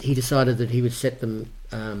he decided that he would set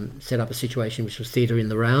up a situation which was theatre in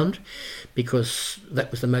the round, because that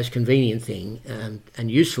was the most convenient thing and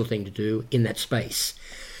useful thing to do in that space.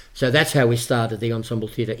 So that's how we started the Ensemble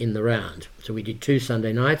Theatre in the round. So we did 2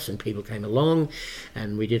 Sunday nights and people came along,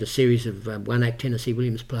 and we did a series of one-act Tennessee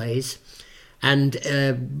Williams plays. And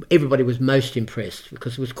everybody was most impressed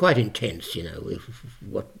because it was quite intense,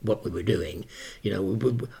 what we were doing.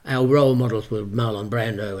 Our role models were Marlon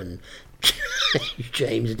Brando and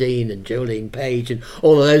James Dean and Geraldine Page and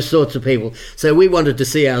all of those sorts of people. So we wanted to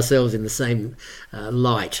see ourselves in the same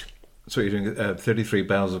light. So you're doing 33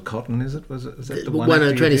 bales of cotton, is it? Is that the one?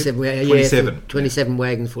 27. 27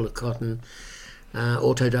 wagons full of cotton.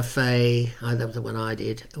 Auto da Fe, that was the one I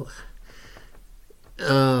did.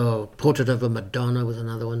 Portrait of a Madonna was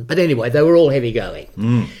another one. But anyway, they were all heavy going.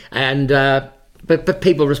 And but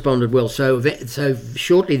people responded well. So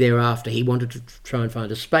shortly thereafter, he wanted to try and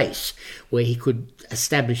find a space where he could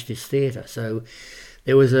establish this theatre. So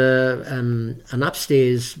there was an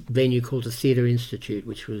upstairs venue called the Theatre Institute,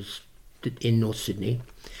 which was in North Sydney.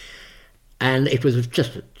 And it was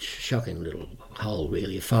just a shocking little hole,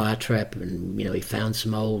 really, a fire trap. And, he found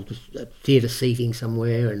some old theatre seating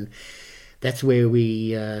somewhere, and that's where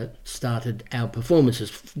we started our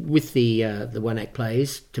performances with the one-act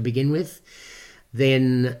plays to begin with.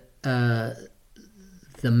 Then The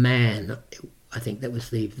Man, I think that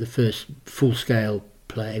was the first full-scale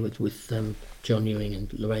play with John Ewing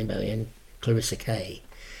and Lorraine Bailey and Clarissa Kay.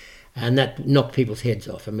 And that knocked people's heads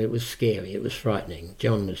off. I mean, it was scary, it was frightening.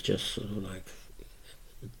 John was just sort of like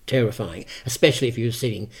terrifying, especially if you were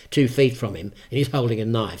sitting 2 feet from him and he's holding a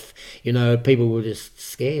knife. People were just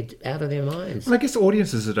scared out of their minds. And I guess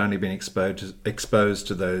audiences had only been exposed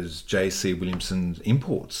to those J.C. Williamson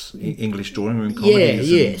imports, English drawing room comedies.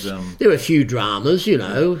 Yes. There were a few dramas,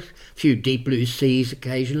 a few Deep Blue Seas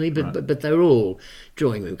occasionally, but they were all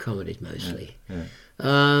drawing room comedies mostly. Yeah.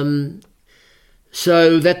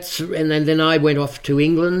 So then I went off to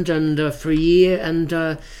England and for a year, and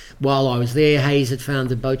while I was there, Hayes had found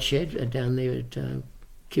the boat shed down there at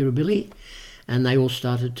Kirribilli, and they all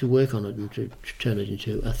started to work on it and to turn it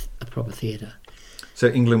into a proper theatre. So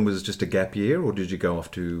England was just a gap year, or did you go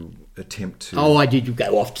off to attempt to... Oh, I did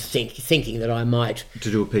go off to thinking that I might...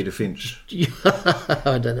 To do a Peter Finch?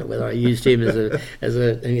 I don't know whether I used him as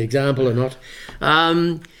an example or not.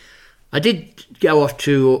 I did go off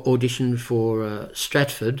to audition for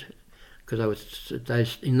Stratford, because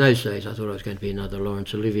in those days I thought I was going to be another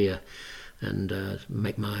Laurence Olivier and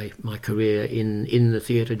make my career in the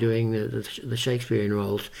theatre doing the Shakespearean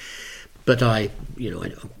roles. But I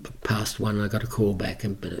passed one and I got a call back,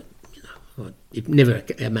 but it never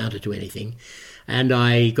amounted to anything. And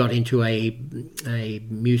I got into a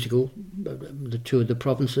musical, the Two of the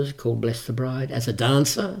Provinces, called Bless the Bride, as a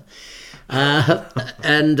dancer,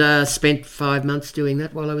 and spent 5 months doing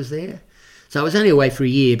that while I was there. So I was only away for a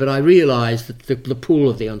year, but I realised that the pull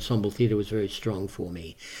of the ensemble theatre was very strong for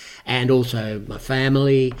me, and also my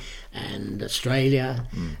family and Australia.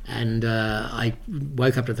 And I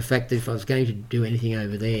woke up to the fact that if I was going to do anything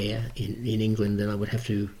over there in England, then I would have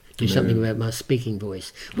to do something about my speaking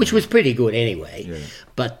voice, which was pretty good anyway. Yeah.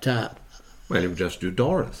 But well, you would just do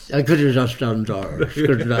Doris. I could have just done Doris,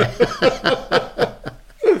 couldn't I?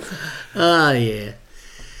 Ah, yeah.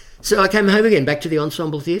 So I came home again, back to the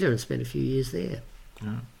Ensemble Theatre, and spent a few years there.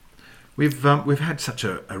 Yeah. We've had such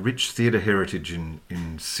a rich theatre heritage in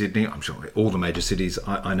Sydney. I'm sure all the major cities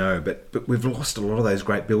I know, but we've lost a lot of those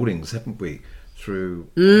great buildings, haven't we, through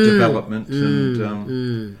development,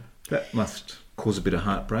 and that must cause a bit of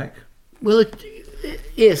heartbreak. Well,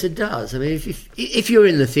 yes, it does. I mean, if you're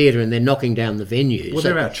in the theatre and they're knocking down the venues... Well,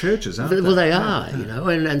 they're our churches, aren't they? Well, they are, you know,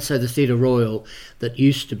 and so the Theatre Royal that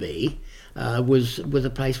used to be was a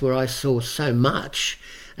place where I saw so much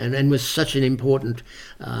and was such an important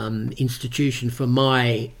institution for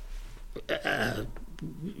my,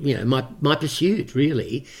 my pursuit,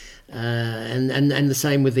 really. And the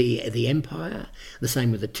same with the Empire, the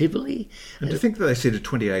same with the Tivoli. And to think that they said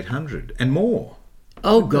 2,800 and more.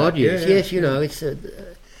 Oh God, yes, Yeah, yes. You know, it's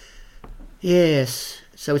yes.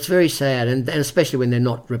 So it's very sad, and especially when they're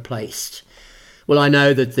not replaced. Well, I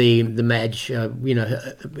know that the Madge,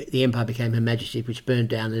 the Empire became Her Majesty, which burned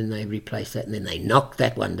down, and then they replaced that, and then they knocked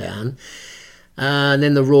that one down. And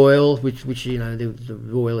then the Royal, which the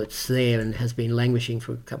Royal, it's there and has been languishing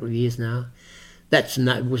for a couple of years now.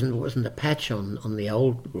 Wasn't a patch on the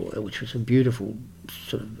old Royal, which was a beautiful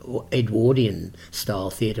sort of Edwardian style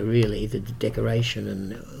theatre, really, the decoration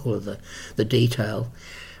and all of the detail.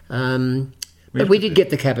 But we did get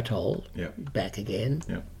the Capitol back again.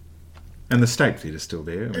 Yeah. And the State Theatre's still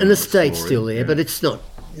there. And the State's still there, but it's not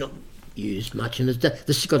used much, and this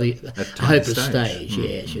has got a hopeless stage.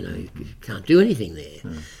 Yes, you know, you can't do anything there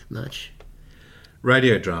much.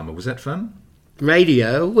 Radio drama, was that fun?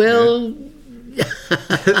 Radio, well... Yeah.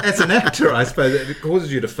 As an actor, I suppose it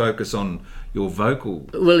causes you to focus on your vocal.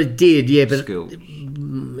 Well, it did, yeah, but skills.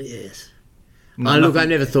 Yes. Look, I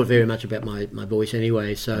never thought very much about my voice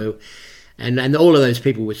anyway. So, and all of those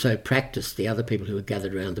people were so practiced. The other people who were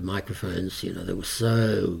gathered around the microphones, you know, they were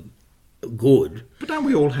so good. But don't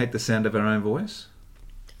we all hate the sound of our own voice?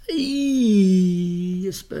 I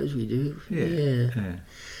suppose we do. Yeah.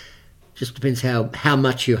 Just depends how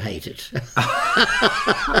much you hate it.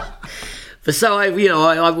 But so I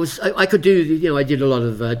could do, I did a lot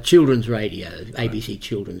of children's radio, ABC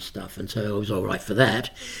children's stuff, and so I was all right for that.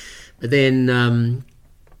 But then,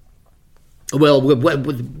 I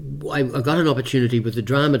got an opportunity with the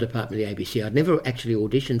drama department of the ABC. I'd never actually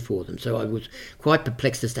auditioned for them, so I was quite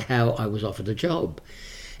perplexed as to how I was offered a job,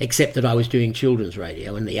 except that I was doing children's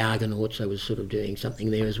radio, and the Argonauts, I was sort of doing something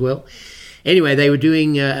there as well. Anyway, they were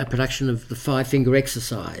doing a production of The Five-Finger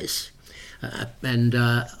Exercise. And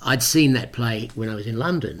I'd seen that play when I was in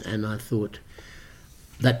London, and I thought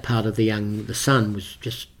that part of the Son was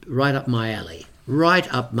just right up my alley.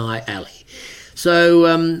 So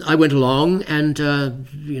I went along, and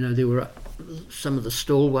there were some of the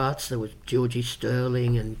stalwarts. There was Georgie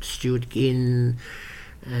Sterling and Stuart Ginn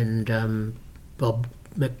and Bob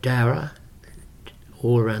McDowra,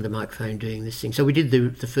 all around the microphone doing this thing. So we did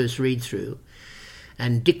the first read through,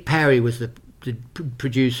 and Dick Parry was the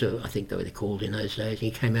producer, I think they were called in those days.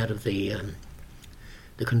 He came out of the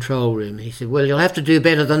control room and he said, "Well, you'll have to do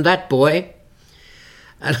better than that, boy."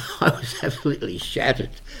 And I was absolutely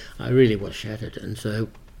shattered. I really was shattered. And so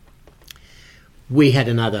we had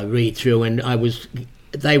another read through, and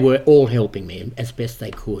they were all helping me as best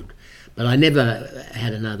they could. But I never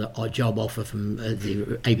had another job offer from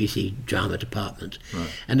the ABC drama department.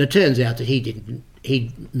 Right. And it turns out that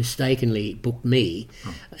he mistakenly booked me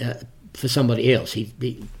for somebody else.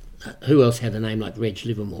 Who else had a name like Reg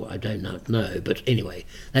Livermore? I don't know. But anyway,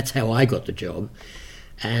 that's how I got the job.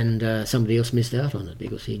 And somebody else missed out on it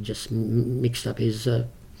because he just mixed up his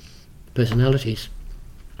personalities.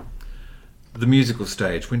 The musical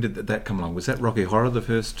stage, when did that come along? Was that Rocky Horror the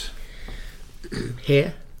first?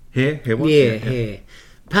 Hair was? Yeah. Hair.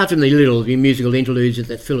 Apart from the musical interludes at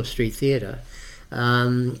the Phillip Street Theatre,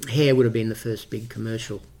 Hair would have been the first big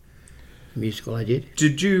commercial musical I did.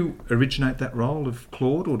 Did you originate that role of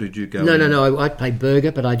Claude, or did you go... No, I played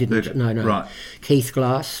Burger, but I didn't... Burger. No. Right. Keith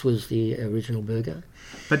Glass was the original Burger.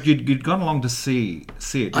 But you'd gone along to see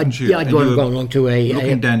it, didn't you? Yeah, I'd gone along to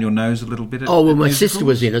looking down your nose a little bit at my musicals? sister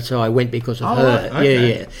was in it, so I went because of her. Right,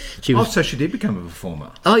 okay. Yeah. She was, so she did become a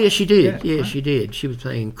performer. Oh, yes, she did. Yeah, right. She did. She was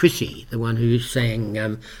playing Chrissy, the one who sang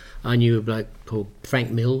I Knew a Bloke called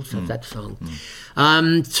Frank Mills, of that song.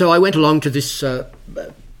 So I went along to this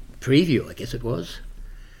preview, I guess it was,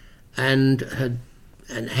 and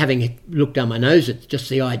having looked down my nose at just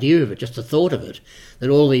the idea of it, just the thought of it, that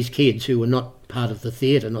all these kids who were not part of the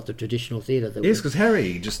theatre, not the traditional theatre. Yes, because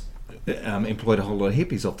Harry just employed a whole lot of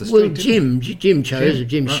hippies off the street. Well, Jim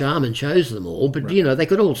right. Sharman chose them all, but right. They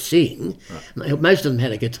could all sing. Right. Most of them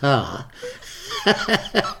had a guitar,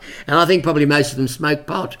 and I think probably most of them smoked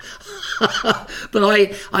pot. But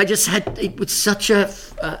I just had, it was such an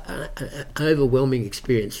overwhelming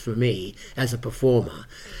experience for me as a performer,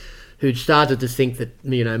 who'd started to think that,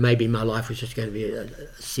 maybe my life was just going to be a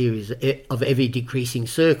series of ever decreasing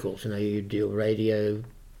circles. You do radio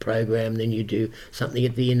program, then you do something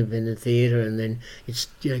at the Independent Theatre, and then it's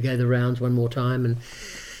go the rounds one more time.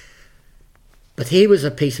 But here was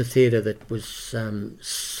a piece of theatre that was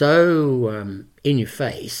so in your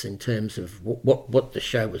face in terms of what the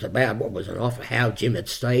show was about, what was on offer, how Jim had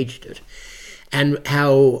staged it, and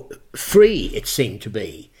how free it seemed to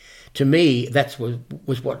be. To me, that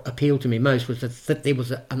was what appealed to me most, was that there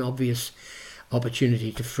was an obvious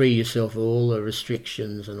opportunity to free yourself of all the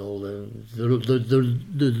restrictions and all the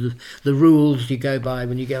rules you go by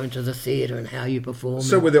when you go into the theatre and how you perform.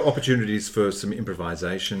 So were there opportunities for some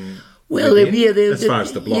improvisation? Well, as far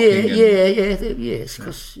as the blocking. Yes,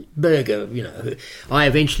 because Berger, I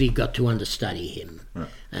eventually got to understudy him. Right.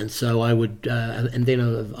 And so I would, and then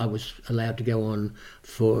I was allowed to go on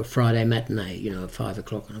for a Friday matinee, at 5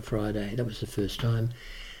 o'clock on a Friday. That was the first time.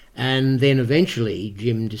 And then eventually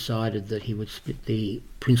Jim decided that he would split the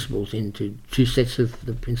principals into two sets of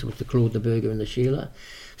the principals, the Claude, the Berger and the Sheila.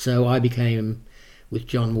 So I became, with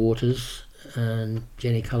John Waters and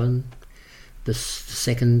Jenny Cullen, the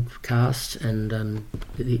second cast, and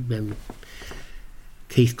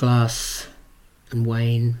Keith Glass and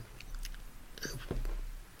Wayne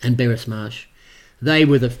and Beres Marsh. They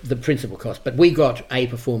were the principal cast, but we got a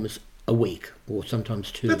performance a week, or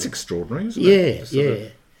sometimes two. That's extraordinary, isn't it? Yeah.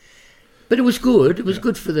 But it was good. It was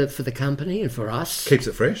good for the company and for us. Keeps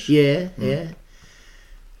it fresh. Yeah.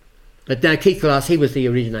 But now Keith Glass, he was the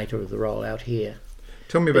originator of the role out here.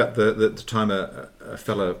 Tell me about the time a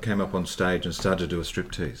fellow came up on stage and started to do a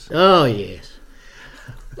striptease. Oh, yes.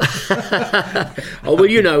 Oh, well,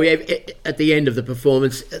 at the end of the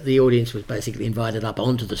performance, the audience was basically invited up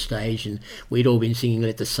onto the stage, and we'd all been singing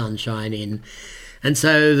Let the Sun Shine In. And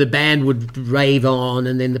so the band would rave on,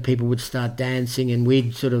 and then the people would start dancing, and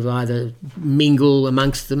we'd sort of either mingle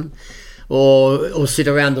amongst them or sit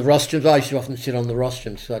around the rostrums. I used to often sit on the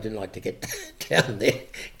rostrums, so I didn't like to get down there,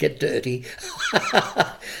 get dirty.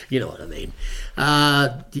 You know what I mean.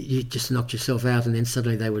 You just knocked yourself out, and then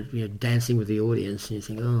suddenly they were dancing with the audience, and you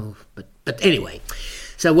think, oh. But anyway,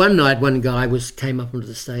 so one night one guy came up onto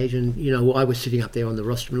the stage, and I was sitting up there on the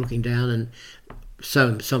rostrum looking down, and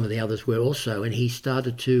so some of the others were also, and he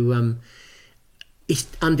started to he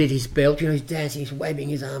undid his belt, he's dancing, he's waving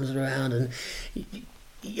his arms around, and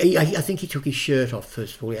I think he took his shirt off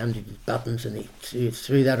first of all. He undid his buttons and he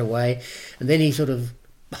threw that away, and then he sort of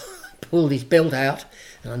pulled his belt out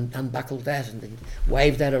and unbuckled that and then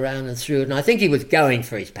waved that around and threw it, and I think he was going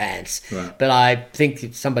for his pants, right. But I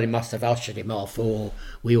think somebody must have ushered him off, or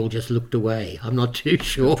we all just looked away. I'm not too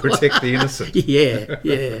sure. Protect the innocent.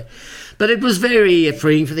 Yeah. But it was very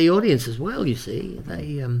freeing for the audience as well, you see.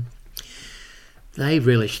 They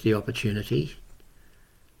relished the opportunity.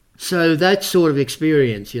 So that sort of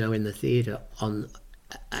experience, in the theatre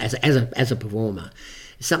as a performer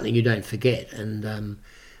is something you don't forget. And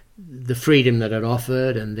the freedom that it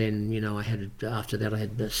offered, and then, after that I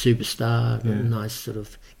had the Superstar, a nice sort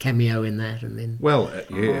of cameo in that. And then... Well,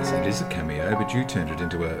 yes, it is a cameo, but you turned it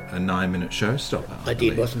into a 9-minute showstopper. I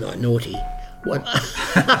did, wasn't I? Naughty. What?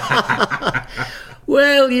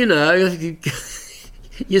 Well, you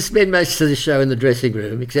spend most of the show in the dressing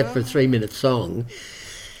room, except for a 3-minute song.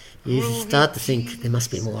 You start to think, there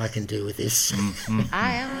must be more I can do with this.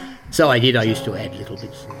 So I did. I used to add little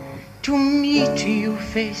bits. To meet you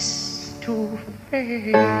face to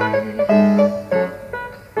face.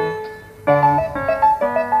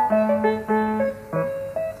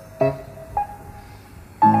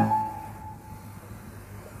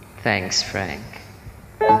 Thanks, Frank.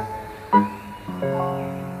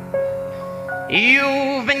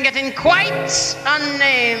 You've been getting quite a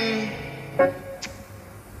name.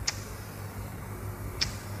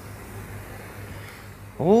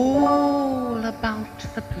 All about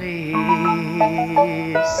the place.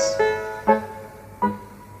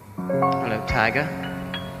 Hello, Tiger.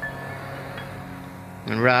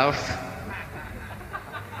 And Ralph.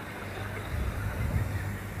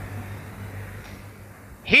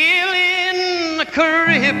 Healing the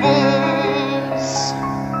cripples.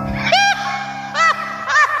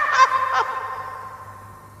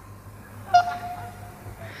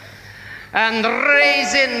 And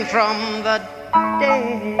raising from the dead.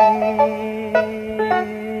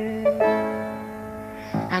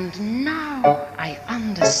 And now I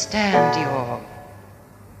understand your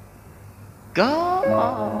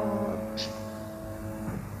God.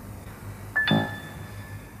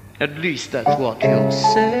 At least that's what you'll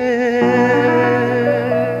say.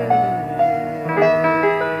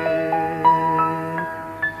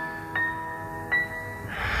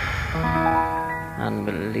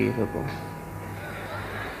 Unbelievable.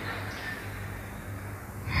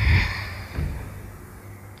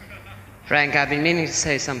 Frank, I've been meaning to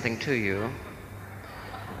say something to you.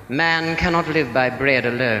 Man cannot live by bread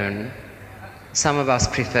alone. Some of us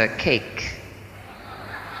prefer cake.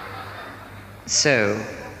 So,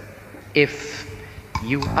 if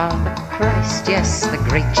you are the Christ, yes, the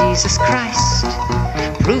great Jesus Christ,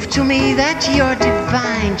 prove to me that you're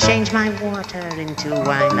divine. Change my water into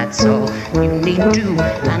wine, that's all you need do,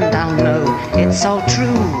 and I'll know it's all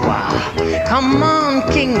true. Come on,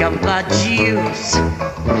 King of the Jews.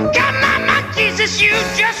 Come on, Jesus, you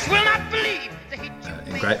just will not believe.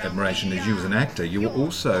 In great admiration as you as an actor, you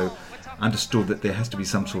also understood that there has to be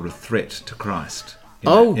some sort of threat to Christ.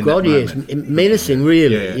 In that Yes, moment. menacing,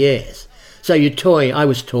 really, Yeah. yes. So I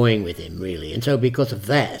was toying with him, really, and so because of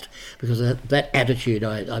that attitude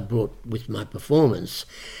I brought with my performance,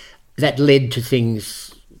 that led to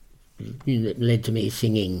things, that led to me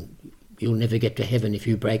singing, "You'll never get to heaven if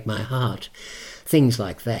you break my heart," things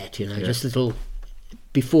like that, just little,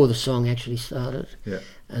 before the song actually started. Yeah.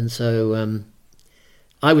 And so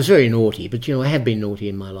I was very naughty, but I have been naughty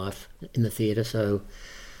in my life in the theatre, so,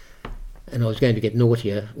 and I was going to get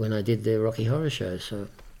naughtier when I did the Rocky Horror Show, so...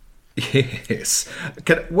 Yes.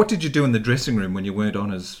 What did you do in the dressing room when you weren't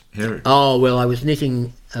on as Herod? Oh, well, I was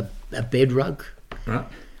knitting a bed rug. Right.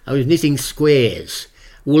 I was knitting squares,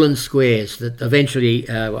 woolen squares that eventually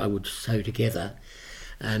I would sew together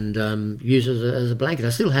and use as a blanket. I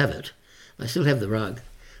still have it. I still have the rug.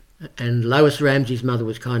 And Lois Ramsey's mother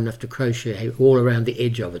was kind enough to crochet all around the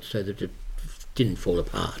edge of it so that it didn't fall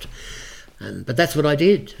apart. But that's what I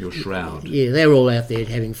did. Your shroud. Yeah, they're all out there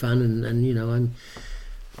having fun, and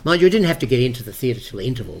mind you, I didn't have to get into the theatre till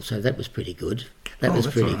interval, so that was pretty good. That was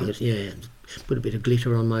pretty good, yeah. Put a bit of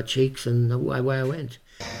glitter on my cheeks, and away I went.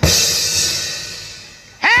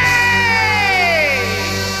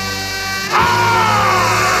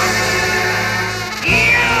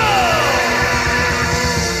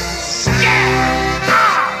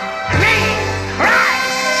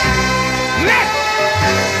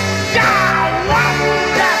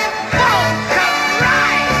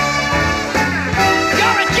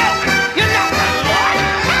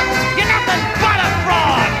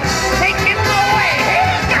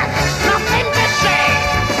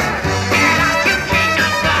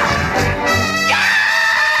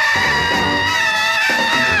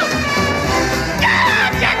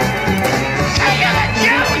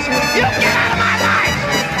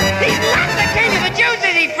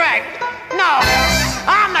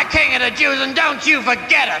 The Jews, and don't you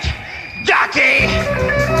forget it, Ducky!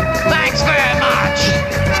 Thanks very much!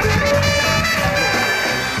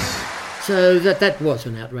 So that was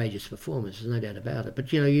an outrageous performance, there's no doubt about it.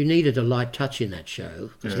 But, you needed a light touch in that show,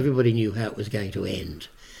 because everybody knew how it was going to end.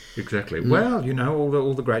 Exactly. Well,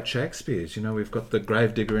 all the great Shakespeares. We've got the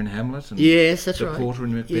Gravedigger in Hamlet, and yes, that's the right. Porter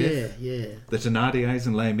in Macbeth. Yeah. The Thénardiers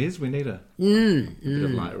in Les Mis. We need a bit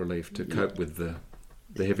of light relief to cope with the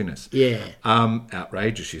heaviness. Yeah.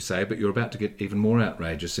 Outrageous, you say, but you're about to get even more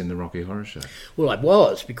outrageous in the Rocky Horror Show. Well, I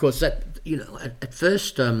was, because that, at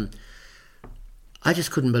first, I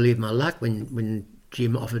just couldn't believe my luck when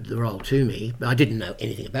Jim offered the role to me. I didn't know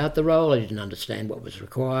anything about the role. I didn't understand what was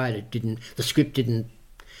required. The script didn't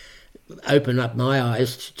open up my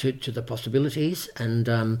eyes to the possibilities, and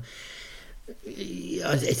I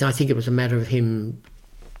think it was a matter of him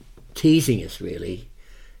teasing us, really,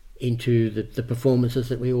 into the performances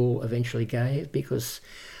that we all eventually gave, because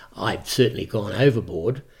I've certainly gone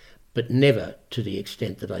overboard, but never to the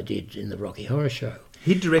extent that I did in the Rocky Horror Show.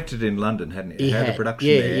 He directed in London, hadn't he? He had a production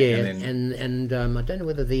there. Yeah, and then... I don't know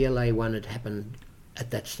whether the LA one had happened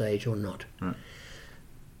at that stage or not. Right.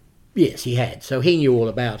 Yes, he had. So he knew all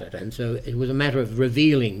about it, and so it was a matter of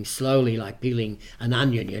revealing slowly, like peeling an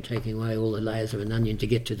onion. You're taking away all the layers of an onion to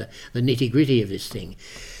get to the nitty-gritty of this thing.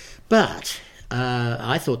 But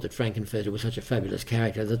I thought that Frankenfurter was such a fabulous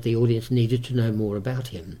character that the audience needed to know more about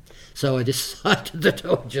him. So I decided that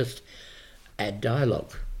I would just add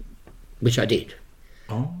dialogue, which I did.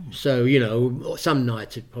 Oh. So, some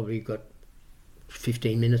nights it probably got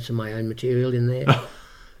 15 minutes of my own material in there,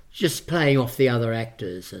 just playing off the other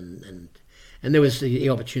actors, and there was the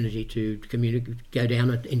opportunity to communicate, go down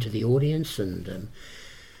into the audience, and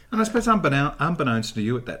I suppose unbeknownst to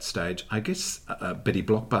you at that stage, I guess Betty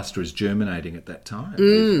Blockbuster is germinating at that time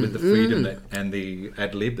with the freedom and the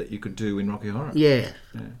ad lib that you could do in Rocky Horror. Yeah,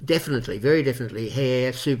 definitely, very definitely.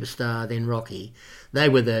 Hair, Superstar, then Rocky. They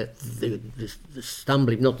were the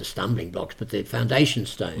stumbling, not the stumbling blocks, but the foundation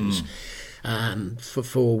stones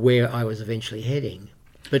for where I was eventually heading.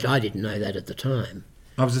 But I didn't know that at the time.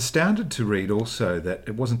 I was astounded to read also that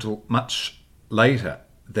it wasn't until much later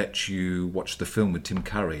that you watched the film with Tim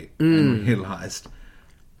Curry and realised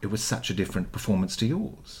it was such a different performance to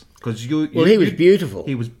yours. Because he was beautiful.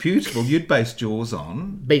 He was beautiful. You'd based yours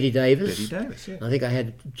on Betty Davis. Betty Davis, yeah. I think I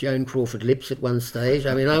had Joan Crawford lips at one stage.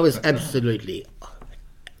 I mean, I was absolutely,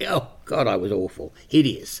 oh God, I was awful,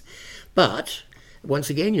 hideous. But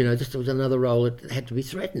once again, this was another role that had to be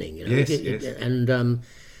threatening. Yes. And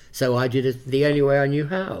so I did it the only way I knew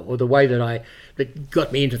how, or the way that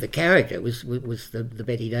got me into the character was the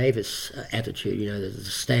Betty Davis attitude. The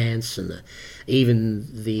stance and even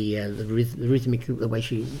the rhythmic, the way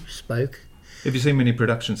she spoke. Have you seen many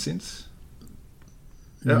productions since?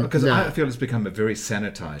 Because No. I feel it's become a very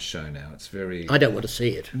sanitised show now. It's very... I don't want to see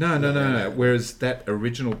it. No. Whereas that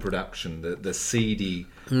original production, the seedy,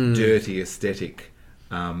 dirty aesthetic,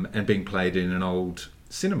 and being played in an old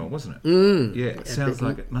cinema, wasn't it? Yeah, it sounds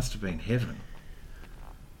like it must have been heaven.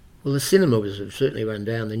 Well, the cinema was certainly run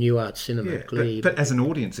down, the New Art Cinema. Yeah, but as an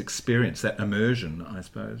audience experience, that immersion, I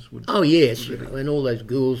suppose, would... Oh, yes, and all those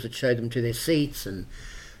ghouls that showed them to their seats, and,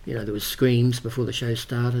 there was screams before the show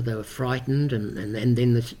started, they were frightened, and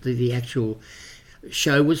then the actual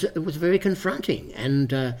show was very confronting, and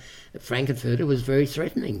Frankenfurter was very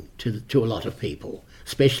threatening to a lot of people,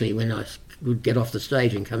 especially when I would get off the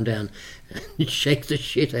stage and come down and shake the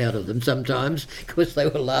shit out of them sometimes because they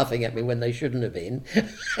were laughing at me when they shouldn't have been.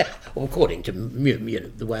 Well, according to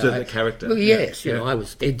the way the character. Well, yes, yeah. I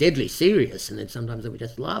was deadly serious, and then sometimes they would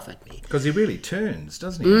just laugh at me. Because he really turns,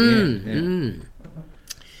 doesn't he?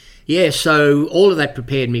 Yeah, so all of that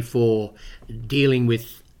prepared me for dealing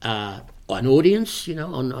with an audience,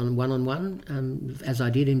 on one-on-one, as I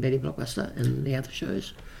did in Betty Blockbuster and the other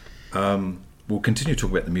shows. We'll continue to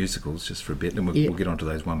talk about the musicals just for a bit, and we'll get onto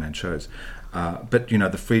those one-man shows. But,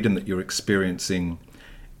 the freedom that you're experiencing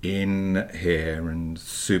in Hair and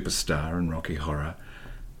Superstar and Rocky Horror,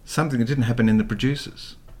 something that didn't happen in The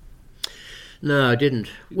Producers. No, it didn't.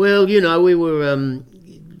 Well, we were...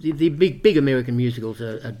 the big American musicals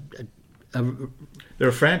are They're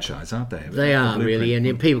a franchise, aren't they? They are, really,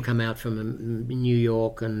 and people come out from New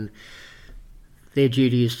York, and their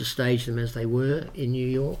duty is to stage them as they were in New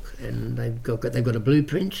York, and they've got a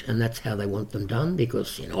blueprint, and that's how they want them done,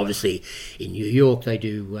 because obviously in New York they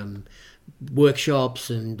do workshops,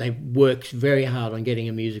 and they work very hard on getting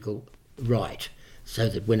a musical right, so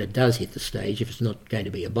that when it does hit the stage, if it's not going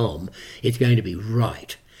to be a bomb, it's going to be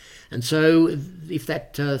right. And so if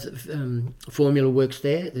that formula works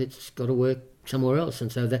there, it's got to work somewhere else.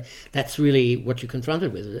 And so that's really what you're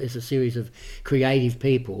confronted with, is a series of creative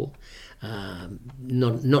people,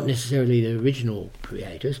 not necessarily the original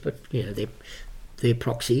creators, but their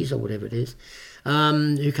proxies or whatever it is,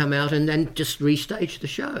 who come out and just restage the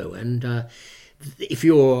show. And if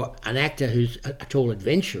you're an actor who's at all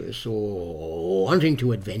adventurous or wanting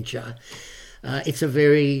to adventure, it's a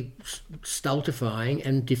very stultifying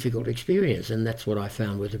and difficult experience, and that's what I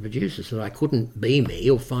found with The Producers, that I couldn't be me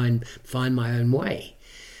or find my own way.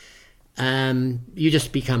 You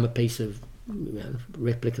just become a piece of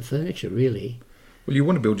replica furniture, really. Well, you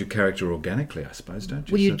want to build your character organically, I suppose, don't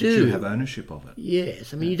you? Well, you so do. That you have ownership of it.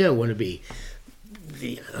 Yes, I mean, you don't want to be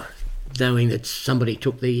knowing that somebody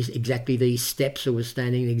took exactly these steps or was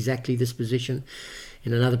standing in exactly this position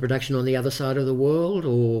in another production on the other side of the world,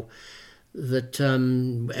 or that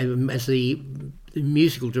as the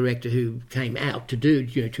musical director who came out to do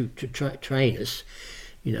to train us,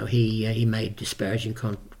 he made disparaging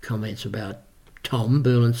comments about Tom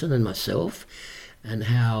Burlinson and myself, and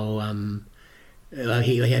how I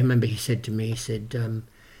remember he said to me,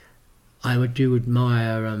 I do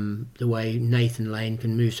admire the way Nathan Lane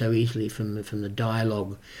can move so easily from the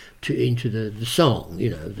dialogue into the song,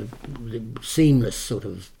 the seamless sort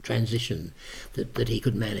of transition that he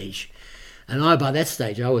could manage. And by that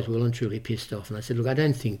stage, I was well and truly pissed off. And I said, look, I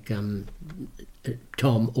don't think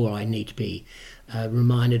Tom or I need to be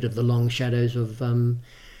reminded of the long shadows of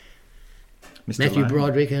Matthew Lane.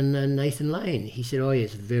 Broderick and Nathan Lane. He said, oh,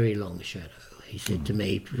 yes, very long shadow. He said to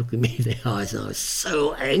me, looking me in the eyes, and I was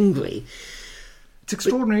so angry. It's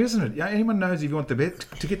extraordinary, isn't it? Anyone knows if you want to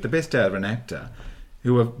get the best out of an actor,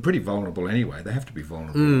 who are pretty vulnerable anyway, they have to be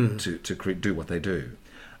vulnerable to do what they do.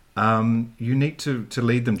 You need to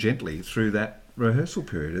lead them gently through that rehearsal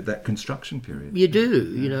period, that construction period. You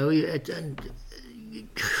do,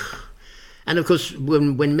 and of course,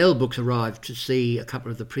 when Mel Brooks arrived to see a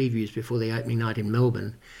couple of the previews before the opening night in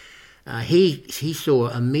Melbourne, he saw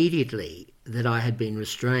immediately that I had been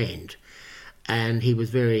restrained, and he was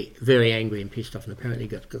very, very angry and pissed off, and apparently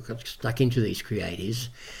got stuck into these creatives.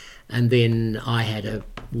 And then I had a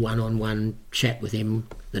one-on-one chat with him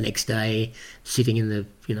the next day, sitting in the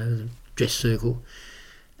the dress circle,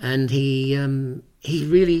 and he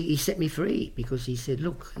set me free, because he said,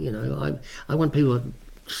 look, I want people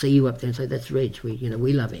see you up there and say, that's Reg,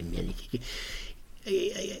 we love him. And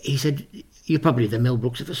he said, you're probably the Mel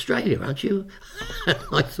Brooks of Australia, aren't you?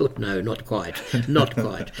 I thought, no, not quite.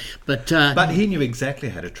 But he knew exactly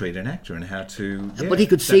how to treat an actor and how to. But he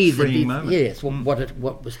could see that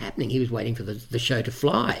what was happening. He was waiting for the show to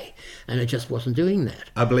fly, and it just wasn't doing that.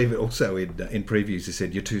 I believe it also in previews he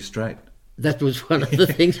said, you're too straight. That was one of the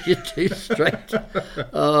things, you're too straight.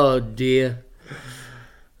 Oh, dear.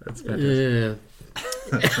 That's fantastic.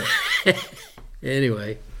 Yeah.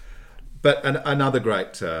 Anyway. But another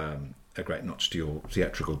great... a great notch to your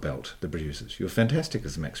theatrical belt, The Producers. You're fantastic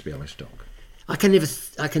as Max Bialystock. I can never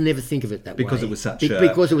think of it that way. Because it was such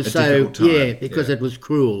because it was so difficult time. Yeah, because it was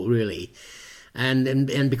cruel, really,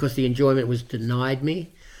 and because the enjoyment was denied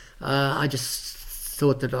me. I just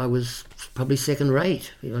thought that I was probably second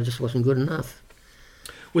rate. I just wasn't good enough.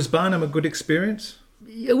 Was Barnum a good experience?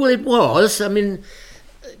 Yeah, well, it was. I mean,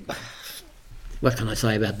 what can I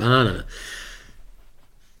say about Barnum?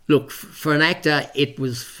 Look, for an actor, it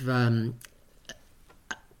was a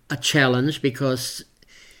challenge because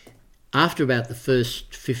after about the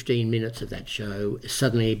first 15 minutes of that show,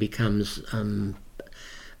 suddenly it becomes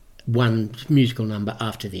one musical number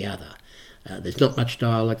after the other. There's not much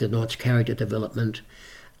dialogue, there's not much character development.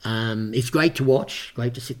 It's great to watch,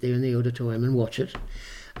 great to sit there in the auditorium and watch it,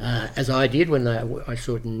 as I did when I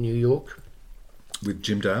saw it in New York. With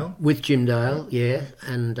Jim Dale? With Jim Dale, yeah,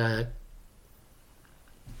 and...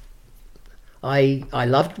 I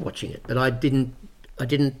loved watching it, but I didn't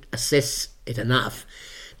assess it enough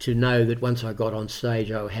to know that once I got on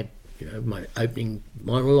stage, I had my opening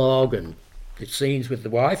monologue and the scenes with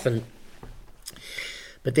the wife,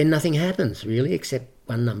 but then nothing happens really except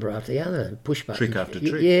one number after the other, push button, trick after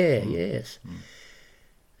trick. Yeah, yes.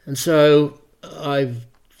 And so I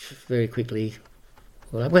very quickly,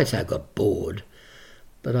 well, I won't say I got bored,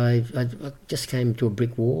 but I just came to a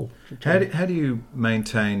brick wall. How do you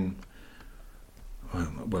maintain?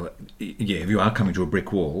 Well, yeah, if you are coming to a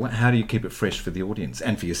brick wall, how do you keep it fresh for the audience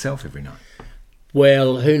and for yourself every night?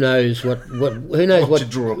 Well, who knows what to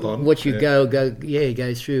draw upon, what you go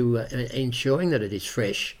through ensuring that it is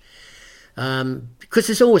fresh, because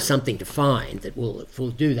there's always something to find that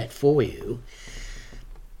will do that for you.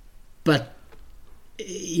 But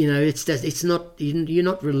it's not, you're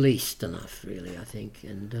not released enough, really, I think.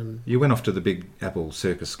 And you went off to the Big Apple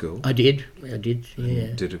Circus School. I did,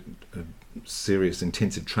 yeah. Did a serious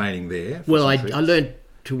intensive training there. Well, I learned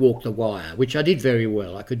to walk the wire, which I did very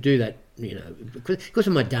well. I could do that, because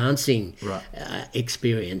of my dancing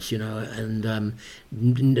experience, and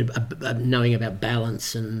knowing about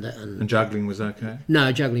balance and juggling was okay.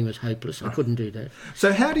 No, juggling was hopeless. I couldn't do that.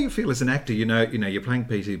 So, how do you feel as an actor? You're playing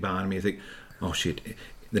P.T. Barnum. You think, oh shit,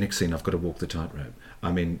 the next scene I've got to walk the tightrope.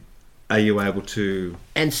 I mean, are you able to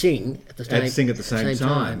sing at the same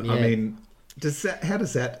time? Yeah. I mean. How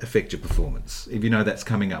does that affect your performance? If you know that's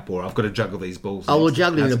coming up, or I've got to juggle these balls. Oh, well,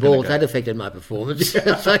 juggling the balls, that affected my performance.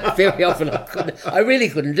 So very often I really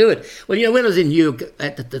couldn't do it. Well, when I was in New York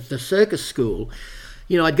at the circus school,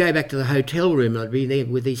 I'd go back to the hotel room and I'd be there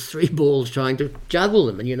with these three balls trying to juggle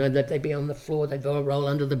them, and that they'd be on the floor, they'd go roll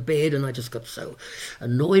under the bed, and I just got so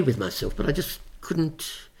annoyed with myself, but I just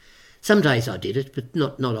couldn't. Some days I did it, but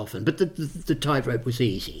not often. But the tightrope was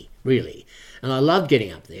easy, really. And I loved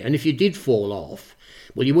getting up there. And if you did fall off,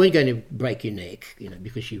 well, you weren't going to break your neck,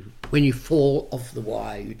 because when you fall off the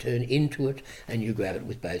wire, you turn into it and you grab it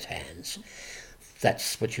with both hands.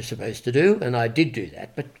 That's what you're supposed to do, and I did do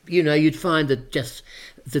that. But, you'd find that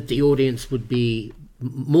the audience would be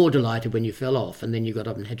more delighted when you fell off, and then you got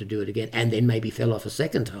up and had to do it again, and then maybe fell off a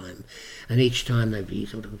second time. And each time they'd be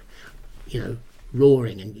sort of,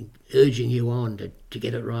 roaring and urging you on to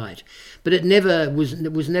get it right. But it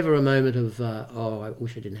was never a moment of, I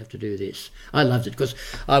wish I didn't have to do this. I loved it because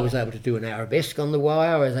I was able to do an arabesque on the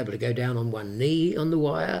wire, I was able to go down on one knee on the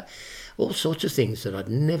wire, all sorts of things that I'd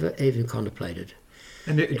never even contemplated.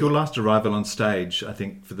 And your last arrival on stage, I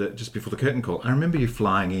think, just before the curtain call, I remember you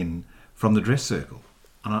flying in from the dress circle.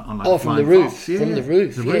 From the roof. Yeah. From the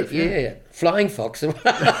roof, yeah. Flying fox. It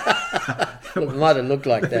might have looked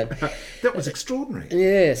like that. That was extraordinary.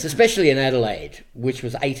 Yes, especially in Adelaide, which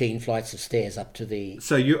was 18 flights of stairs up to the...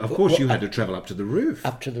 So, you had to travel up to the roof.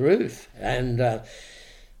 Up to the roof. And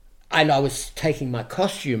I was taking my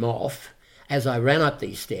costume off as I ran up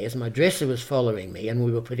these stairs. My dresser was following me, and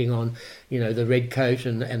we were putting on, the red coat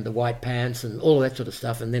and the white pants and all that sort of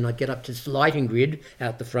stuff. And then I'd get up to this lighting grid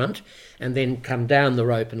out the front and then come down the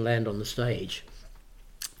rope and land on the stage,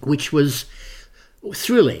 which was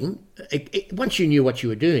thrilling. Once you knew what you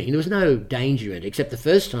were doing, there was no danger in it, except the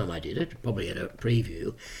first time I did it, probably at a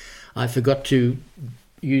preview, I forgot to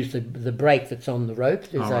use the brake that's on the rope.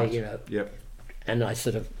 There's All right. Yep. And I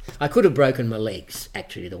could have broken my legs,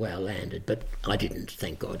 actually, the way I landed, but I didn't,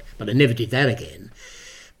 thank God. But I never did that again.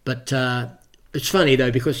 But it's funny,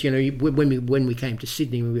 though, because, when we came to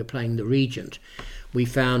Sydney, when we were playing the Regent, we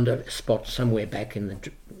found a spot somewhere back in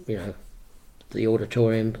the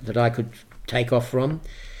auditorium that I could take off from,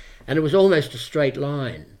 and it was almost a straight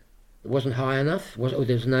line. It wasn't high enough.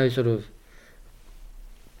 There's no sort of...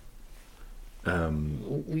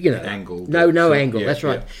 angle. No angle. Yeah, that's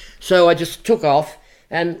right. yeah. So I just took off,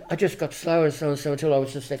 and I just got slower and slower and slower until I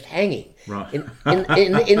was just left hanging Right. in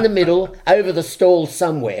the middle, over the stall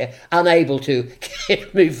somewhere, unable to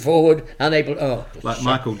move forward, unable. Oh, Like shit.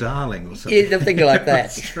 Michael Darling or something. Yeah, something like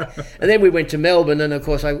that. That's right. And then we went to Melbourne, and of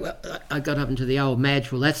course I got up into the old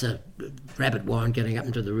Madge. Well, that's a rabbit warren getting up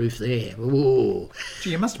into the roof there. Ooh.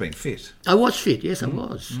 Gee, you must have been fit. I was fit, yes, I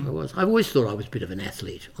was. I've always thought I was a bit of an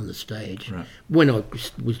athlete on the stage Right. when I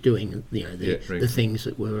was doing, very the things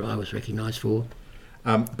that I was recognised for.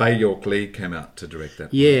 Bay York Lee came out to direct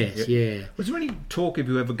that. Yes, yeah. Was there any talk of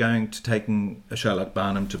you ever going to taking a show like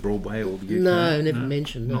Barnum to Broadway or the UK? No, never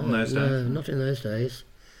mentioned. Not in those days? No, not in those days.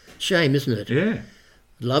 Shame, isn't it? Yeah.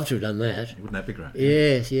 I'd love to have done that. Wouldn't that be great?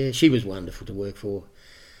 Yes, yeah. She was wonderful to work for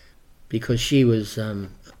because she was,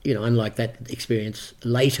 unlike that experience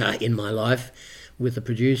later in my life with the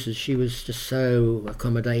producers, she was just so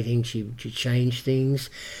accommodating. She changed things.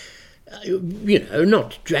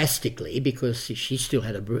 Not drastically because she still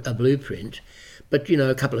had a blueprint, but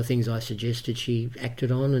a couple of things I suggested she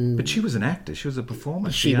acted on, and But she was an actor. She was a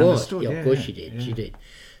performer. she was. understood. Yeah, of course she did. Yeah. She did.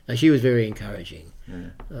 She was very encouraging.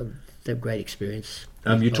 Yeah. That great experience.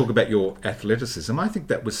 You talk about your athleticism. I think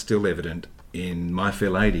that was still evident in My Fair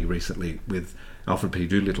Lady recently with Alfred P.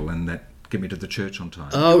 Doolittle and that Get Me to the Church on Time.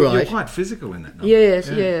 Oh, right. You're quite physical in that number. Yes,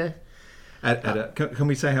 yeah. Can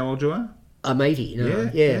we say how old you are? I'm 80 now.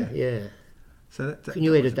 Yeah. So that Can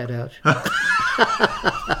you edit that out?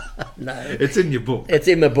 No. It's in your book. It's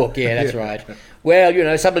in my book, yeah, that's right.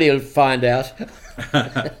 Well, somebody will find out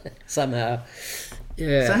somehow.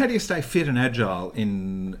 Yeah. So how do you stay fit and agile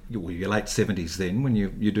in your late 70s then when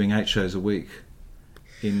you're doing 8 shows a week?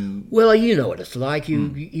 Well, you know what it's like.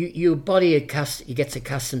 Your body gets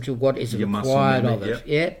accustomed to what is Your muscle required memory, of it.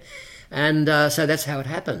 Yeah. And so that's how it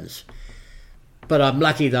happens. But I'm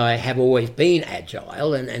lucky that I have always been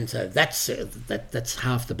agile, and so that's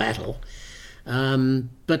half the battle.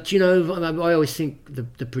 But I always think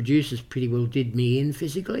the producers pretty well did me in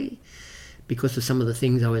physically because of some of the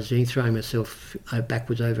things I was doing, throwing myself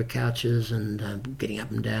backwards over couches and getting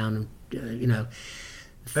up and down, And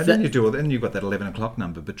then you've got that 11 o'clock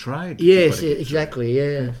number, Betrayed. Yes, exactly.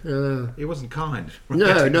 Yeah. It wasn't kind.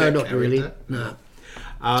 No, not really. No.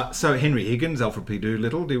 So Henry Higgins, Alfred P.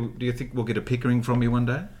 Doolittle, do you think we'll get a Pickering from you one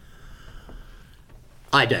day?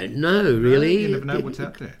 I don't know, really. You never know what's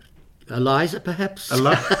out there. Eliza, perhaps?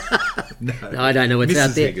 No, I don't know what's Mrs.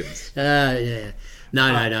 out there. Higgins. Yeah. No.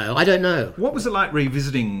 I don't know. What was it like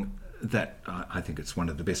revisiting that? I think it's one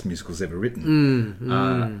of the best musicals ever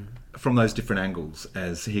written. From those different angles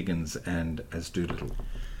as Higgins and as Doolittle.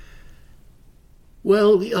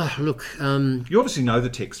 Well, look... you obviously know the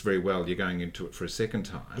text very well. You're going into it for a second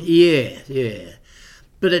time. Yeah.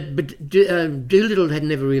 But Doolittle had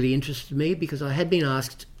never really interested me because I had been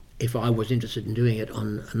asked if I was interested in doing it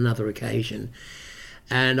on another occasion.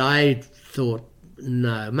 And I thought,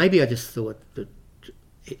 no. Maybe I just thought that...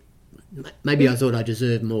 Maybe I thought I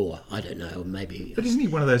deserved more. I don't know. Maybe... But isn't he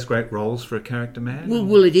one of those great roles for a character man?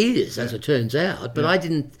 Well, it is, as it turns out. But I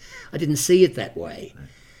didn't see it that way.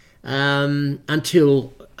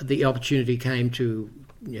 Until the opportunity came to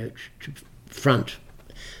front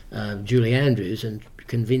Julie Andrews and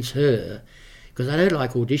convince her, because I don't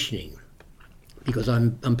like auditioning, because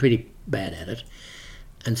I'm pretty bad at it,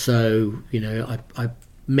 and so I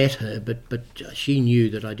met her, but she knew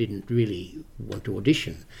that I didn't really want to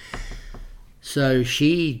audition, so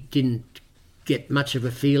she didn't get much of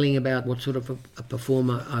a feeling about what sort of a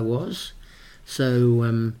performer I was,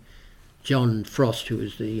 so. John Frost, who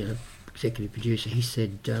was the executive producer, he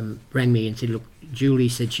said, rang me and said, look, Julie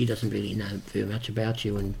said she doesn't really know very much about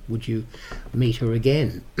you, and would you meet her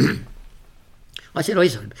again? I said, oh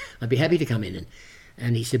yes, I'd be happy to come in.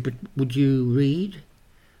 And he said, but would you read?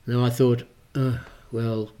 And I thought,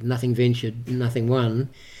 well, nothing ventured, nothing won.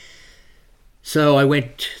 So I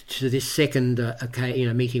went to this second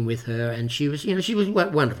meeting with her, and she was a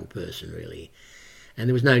wonderful person, really. And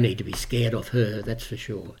there was no need to be scared of her, that's for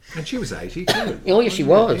sure. And she was 80 too. Oh, yes, she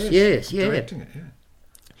was. Yes, yeah. Directing it, yeah.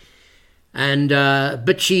 And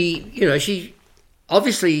but she,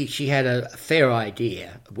 obviously she had a fair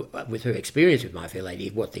idea, with her experience with My Fair Lady,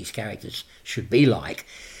 of what these characters should be like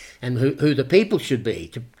and who the people should be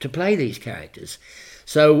to play these characters.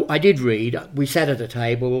 So I did read. We sat at a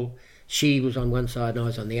table. She was on one side and I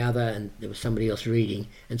was on the other, and there was somebody else reading.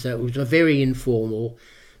 And so it was a very informal,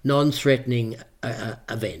 non-threatening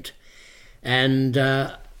event. And,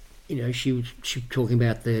 she was talking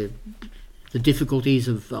about the difficulties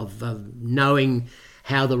of knowing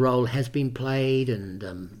how the role has been played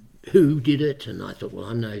and who did it. And I thought, well,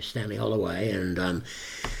 I'm no Stanley Holloway. And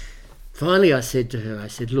finally I said to her,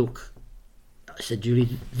 look, Julie,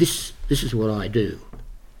 this is what I do.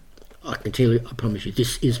 I can tell you, I promise you,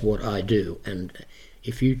 this is what I do. And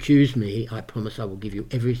if you choose me, I promise I will give you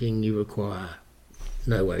everything you require.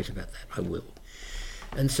 No worries about that, I will.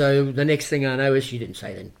 And so the next thing I know is, she didn't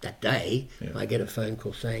say that day, I get a phone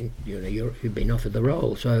call saying, you've been offered the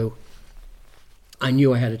role. So I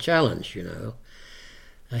knew I had a challenge,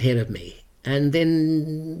 ahead of me. And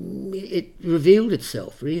then it revealed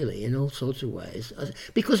itself, really, in all sorts of ways,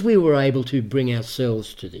 because we were able to bring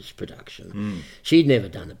ourselves to this production. She'd never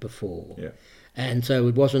done it before. Yeah. And so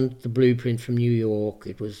it wasn't the blueprint from New York,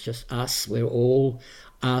 it was just us. We're all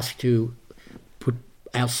asked to put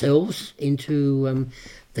ourselves into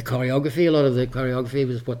the choreography. A lot of the choreography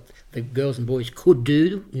was what the girls and boys could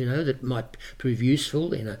do, that might prove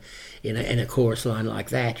useful in a chorus line like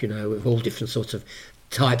that, with all different sorts of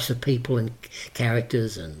types of people and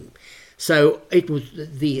characters. And so it was,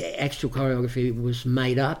 the actual choreography was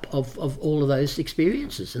made up of all of those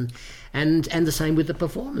experiences, and the same with the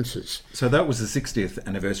performances. So that was the 60th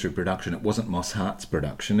anniversary production. It wasn't Moss Hart's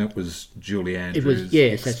production. It was Julie Andrews'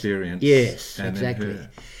 experience. Yes, exactly.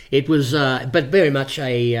 It was, but very much not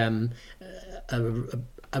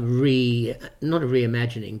a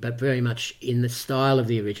reimagining, but very much in the style of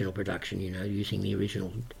the original production. Using the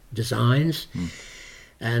original designs,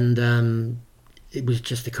 and it was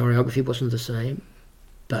just the choreography wasn't the same,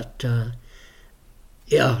 but.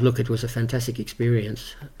 Look, it was a fantastic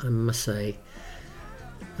experience, I must say.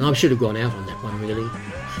 And I should have gone out on that one, really.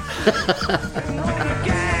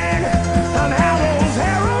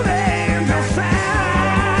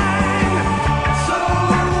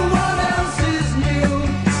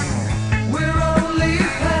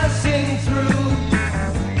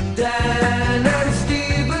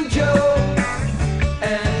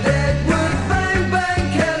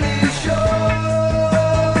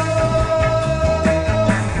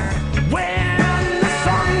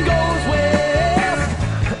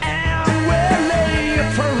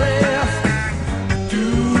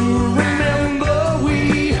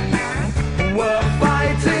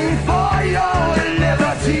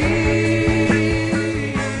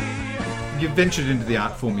 Ventured into the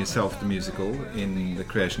art form yourself, the musical, in the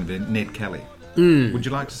creation of Ned Kelly. Would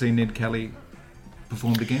you like to see Ned Kelly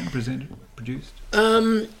performed again, produced?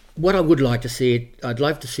 What I would like to see it, I'd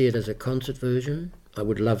love to see it as a concert version. I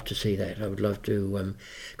would love to see that. I would love to,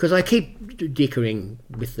 because I keep dickering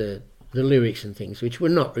with the lyrics and things, which were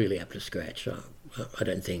not really up to scratch. I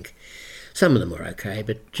don't think. Some of them were okay,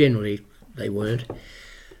 but generally they weren't.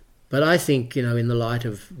 But I think, in the light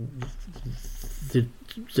of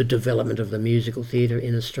the development of the musical theatre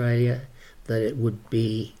in Australia, that it would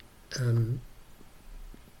be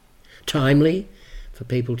timely for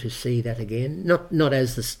people to see that again. Not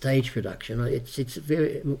as the stage production. It's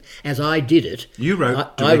very, as I did it. You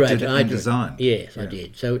wrote, directed, and designed. Yes, yeah. I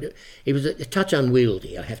did. So it was a touch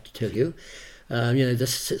unwieldy, I have to tell you. The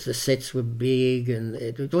sets were big, and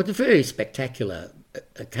it was a very spectacular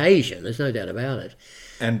occasion. There's no doubt about it.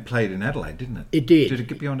 And played in Adelaide, didn't it? It did. Did it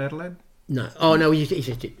get beyond Adelaide? No. Oh, no,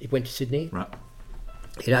 it went to Sydney. Right.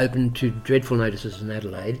 It opened to dreadful notices in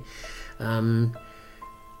Adelaide.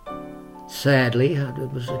 Sadly,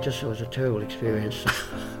 it was a terrible experience.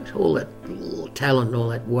 All that talent and all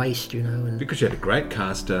that waste, And because you had a great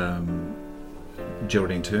cast,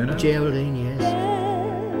 Geraldine Turner. Geraldine, yes.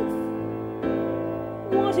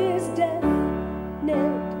 What is death,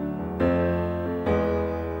 Ned?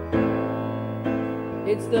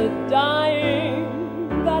 It's the dying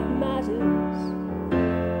that matters,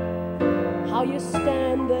 how you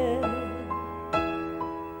stand there.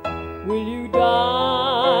 Will you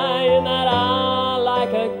die in that hour like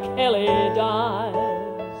a Kelly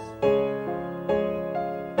dies?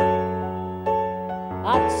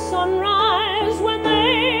 At sunrise when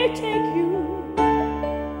they take you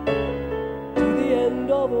to the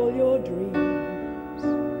end of all your dreams,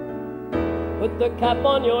 put the cap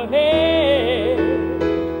on your head.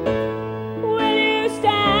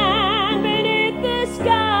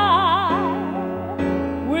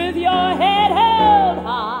 Your head held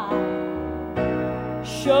high,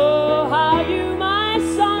 show how you might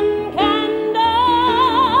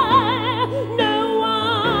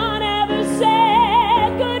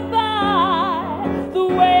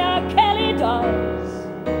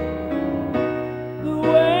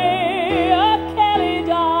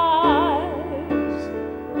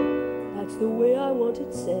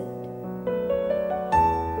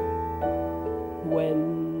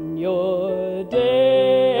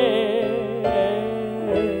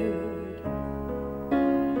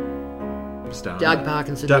star. Doug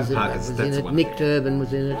Parkinson Doug was in Parkinson, it. that's the one. Nick Turban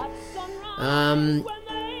was in it.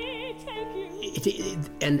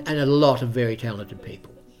 And a lot of very talented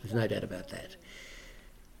people. There's no doubt about that.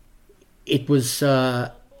 It was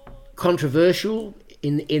controversial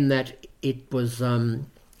in that it was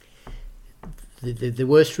the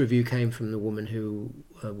worst review came from the woman who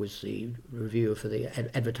was the reviewer for the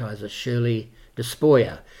advertiser, Shirley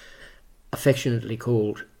Despoja, affectionately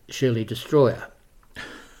called Shirley Destroyer,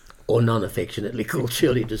 or non-affectionately called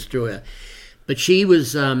Shirley Destroyer. But she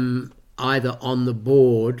was either on the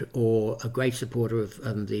board or a great supporter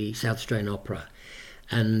of the South Australian Opera,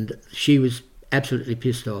 and she was absolutely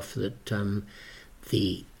pissed off that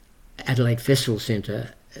the Adelaide Festival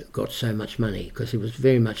Centre got so much money, because it was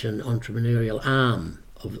very much an entrepreneurial arm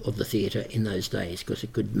of the theatre in those days, because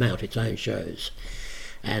it could mount its own shows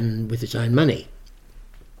and with its own money.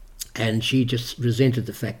 And she just resented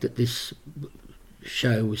the fact that this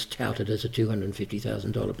show was touted as a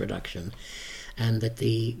 $250,000 production, and that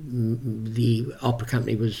the opera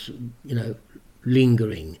company was,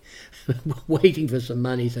 lingering, waiting for some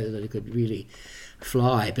money so that it could really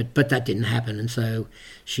fly. But that didn't happen, and so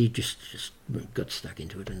she just got stuck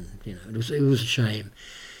into it, and it was a shame.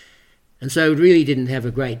 And so it really didn't have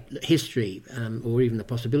a great history, or even the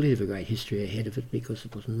possibility of a great history ahead of it, because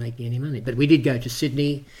it wasn't making any money. But we did go to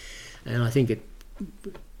Sydney, and I think it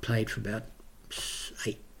played for about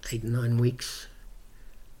 8 9 weeks.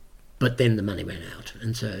 But then the money went out,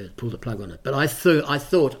 and so pulled the plug on it. But I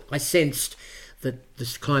sensed that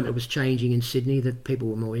this climate was changing in Sydney, that people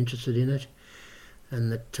were more interested in it,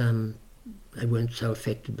 and that they weren't so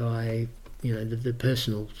affected by the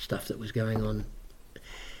personal stuff that was going on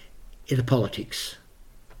in the politics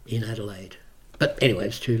in Adelaide. But anyway,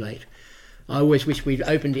 it's too late. I always wish we'd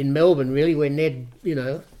opened in Melbourne, really, where Ned,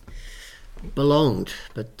 belonged,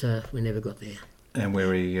 but we never got there. And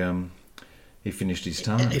where he finished his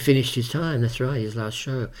time. He finished his time, that's right, his last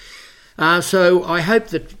show. So I hope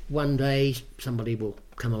that one day somebody will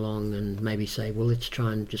come along and maybe say, well, let's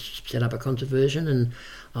try and just set up a concert version, and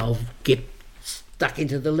I'll get stuck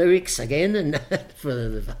into the lyrics again and for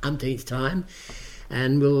the umpteenth time.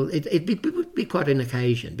 And it would be quite an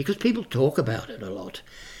occasion, because people talk about it a lot.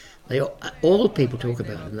 All people talk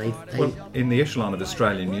about it. And well, in the echelon of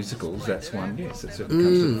Australian musicals, that's one, yes, it certainly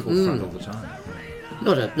comes to the forefront all the time.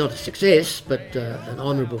 Not a success, but an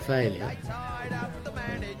honourable failure.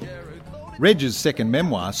 Reg's second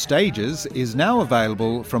memoir, Stages, is now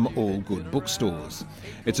available from all good bookstores.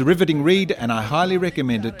 It's a riveting read, and I highly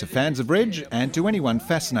recommend it to fans of Reg and to anyone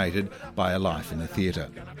fascinated by a life in the theatre.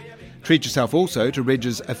 Treat yourself also to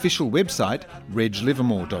Reg's official website,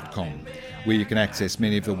 reglivermore.com, where you can access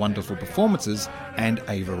many of the wonderful performances and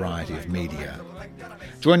a variety of media.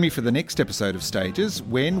 Join me for the next episode of Stages,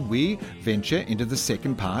 when we venture into the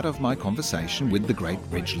second part of my conversation with the great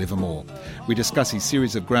Reg Livermore. We discuss his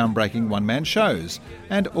series of groundbreaking one-man shows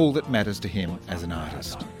and all that matters to him as an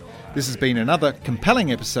artist. This has been another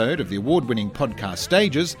compelling episode of the award-winning podcast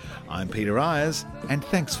Stages. I'm Peter Ayres, and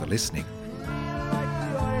thanks for listening.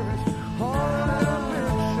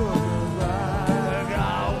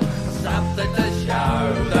 Something to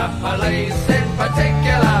show the police in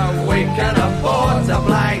particular. We can afford to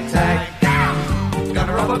play tag.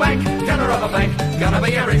 Gonna rob a bank, gonna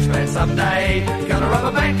be a rich man someday. Gonna rob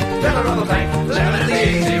a bank, living the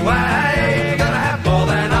easy way. Gonna have more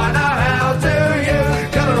than I know how to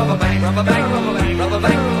use. Gonna rob a bank,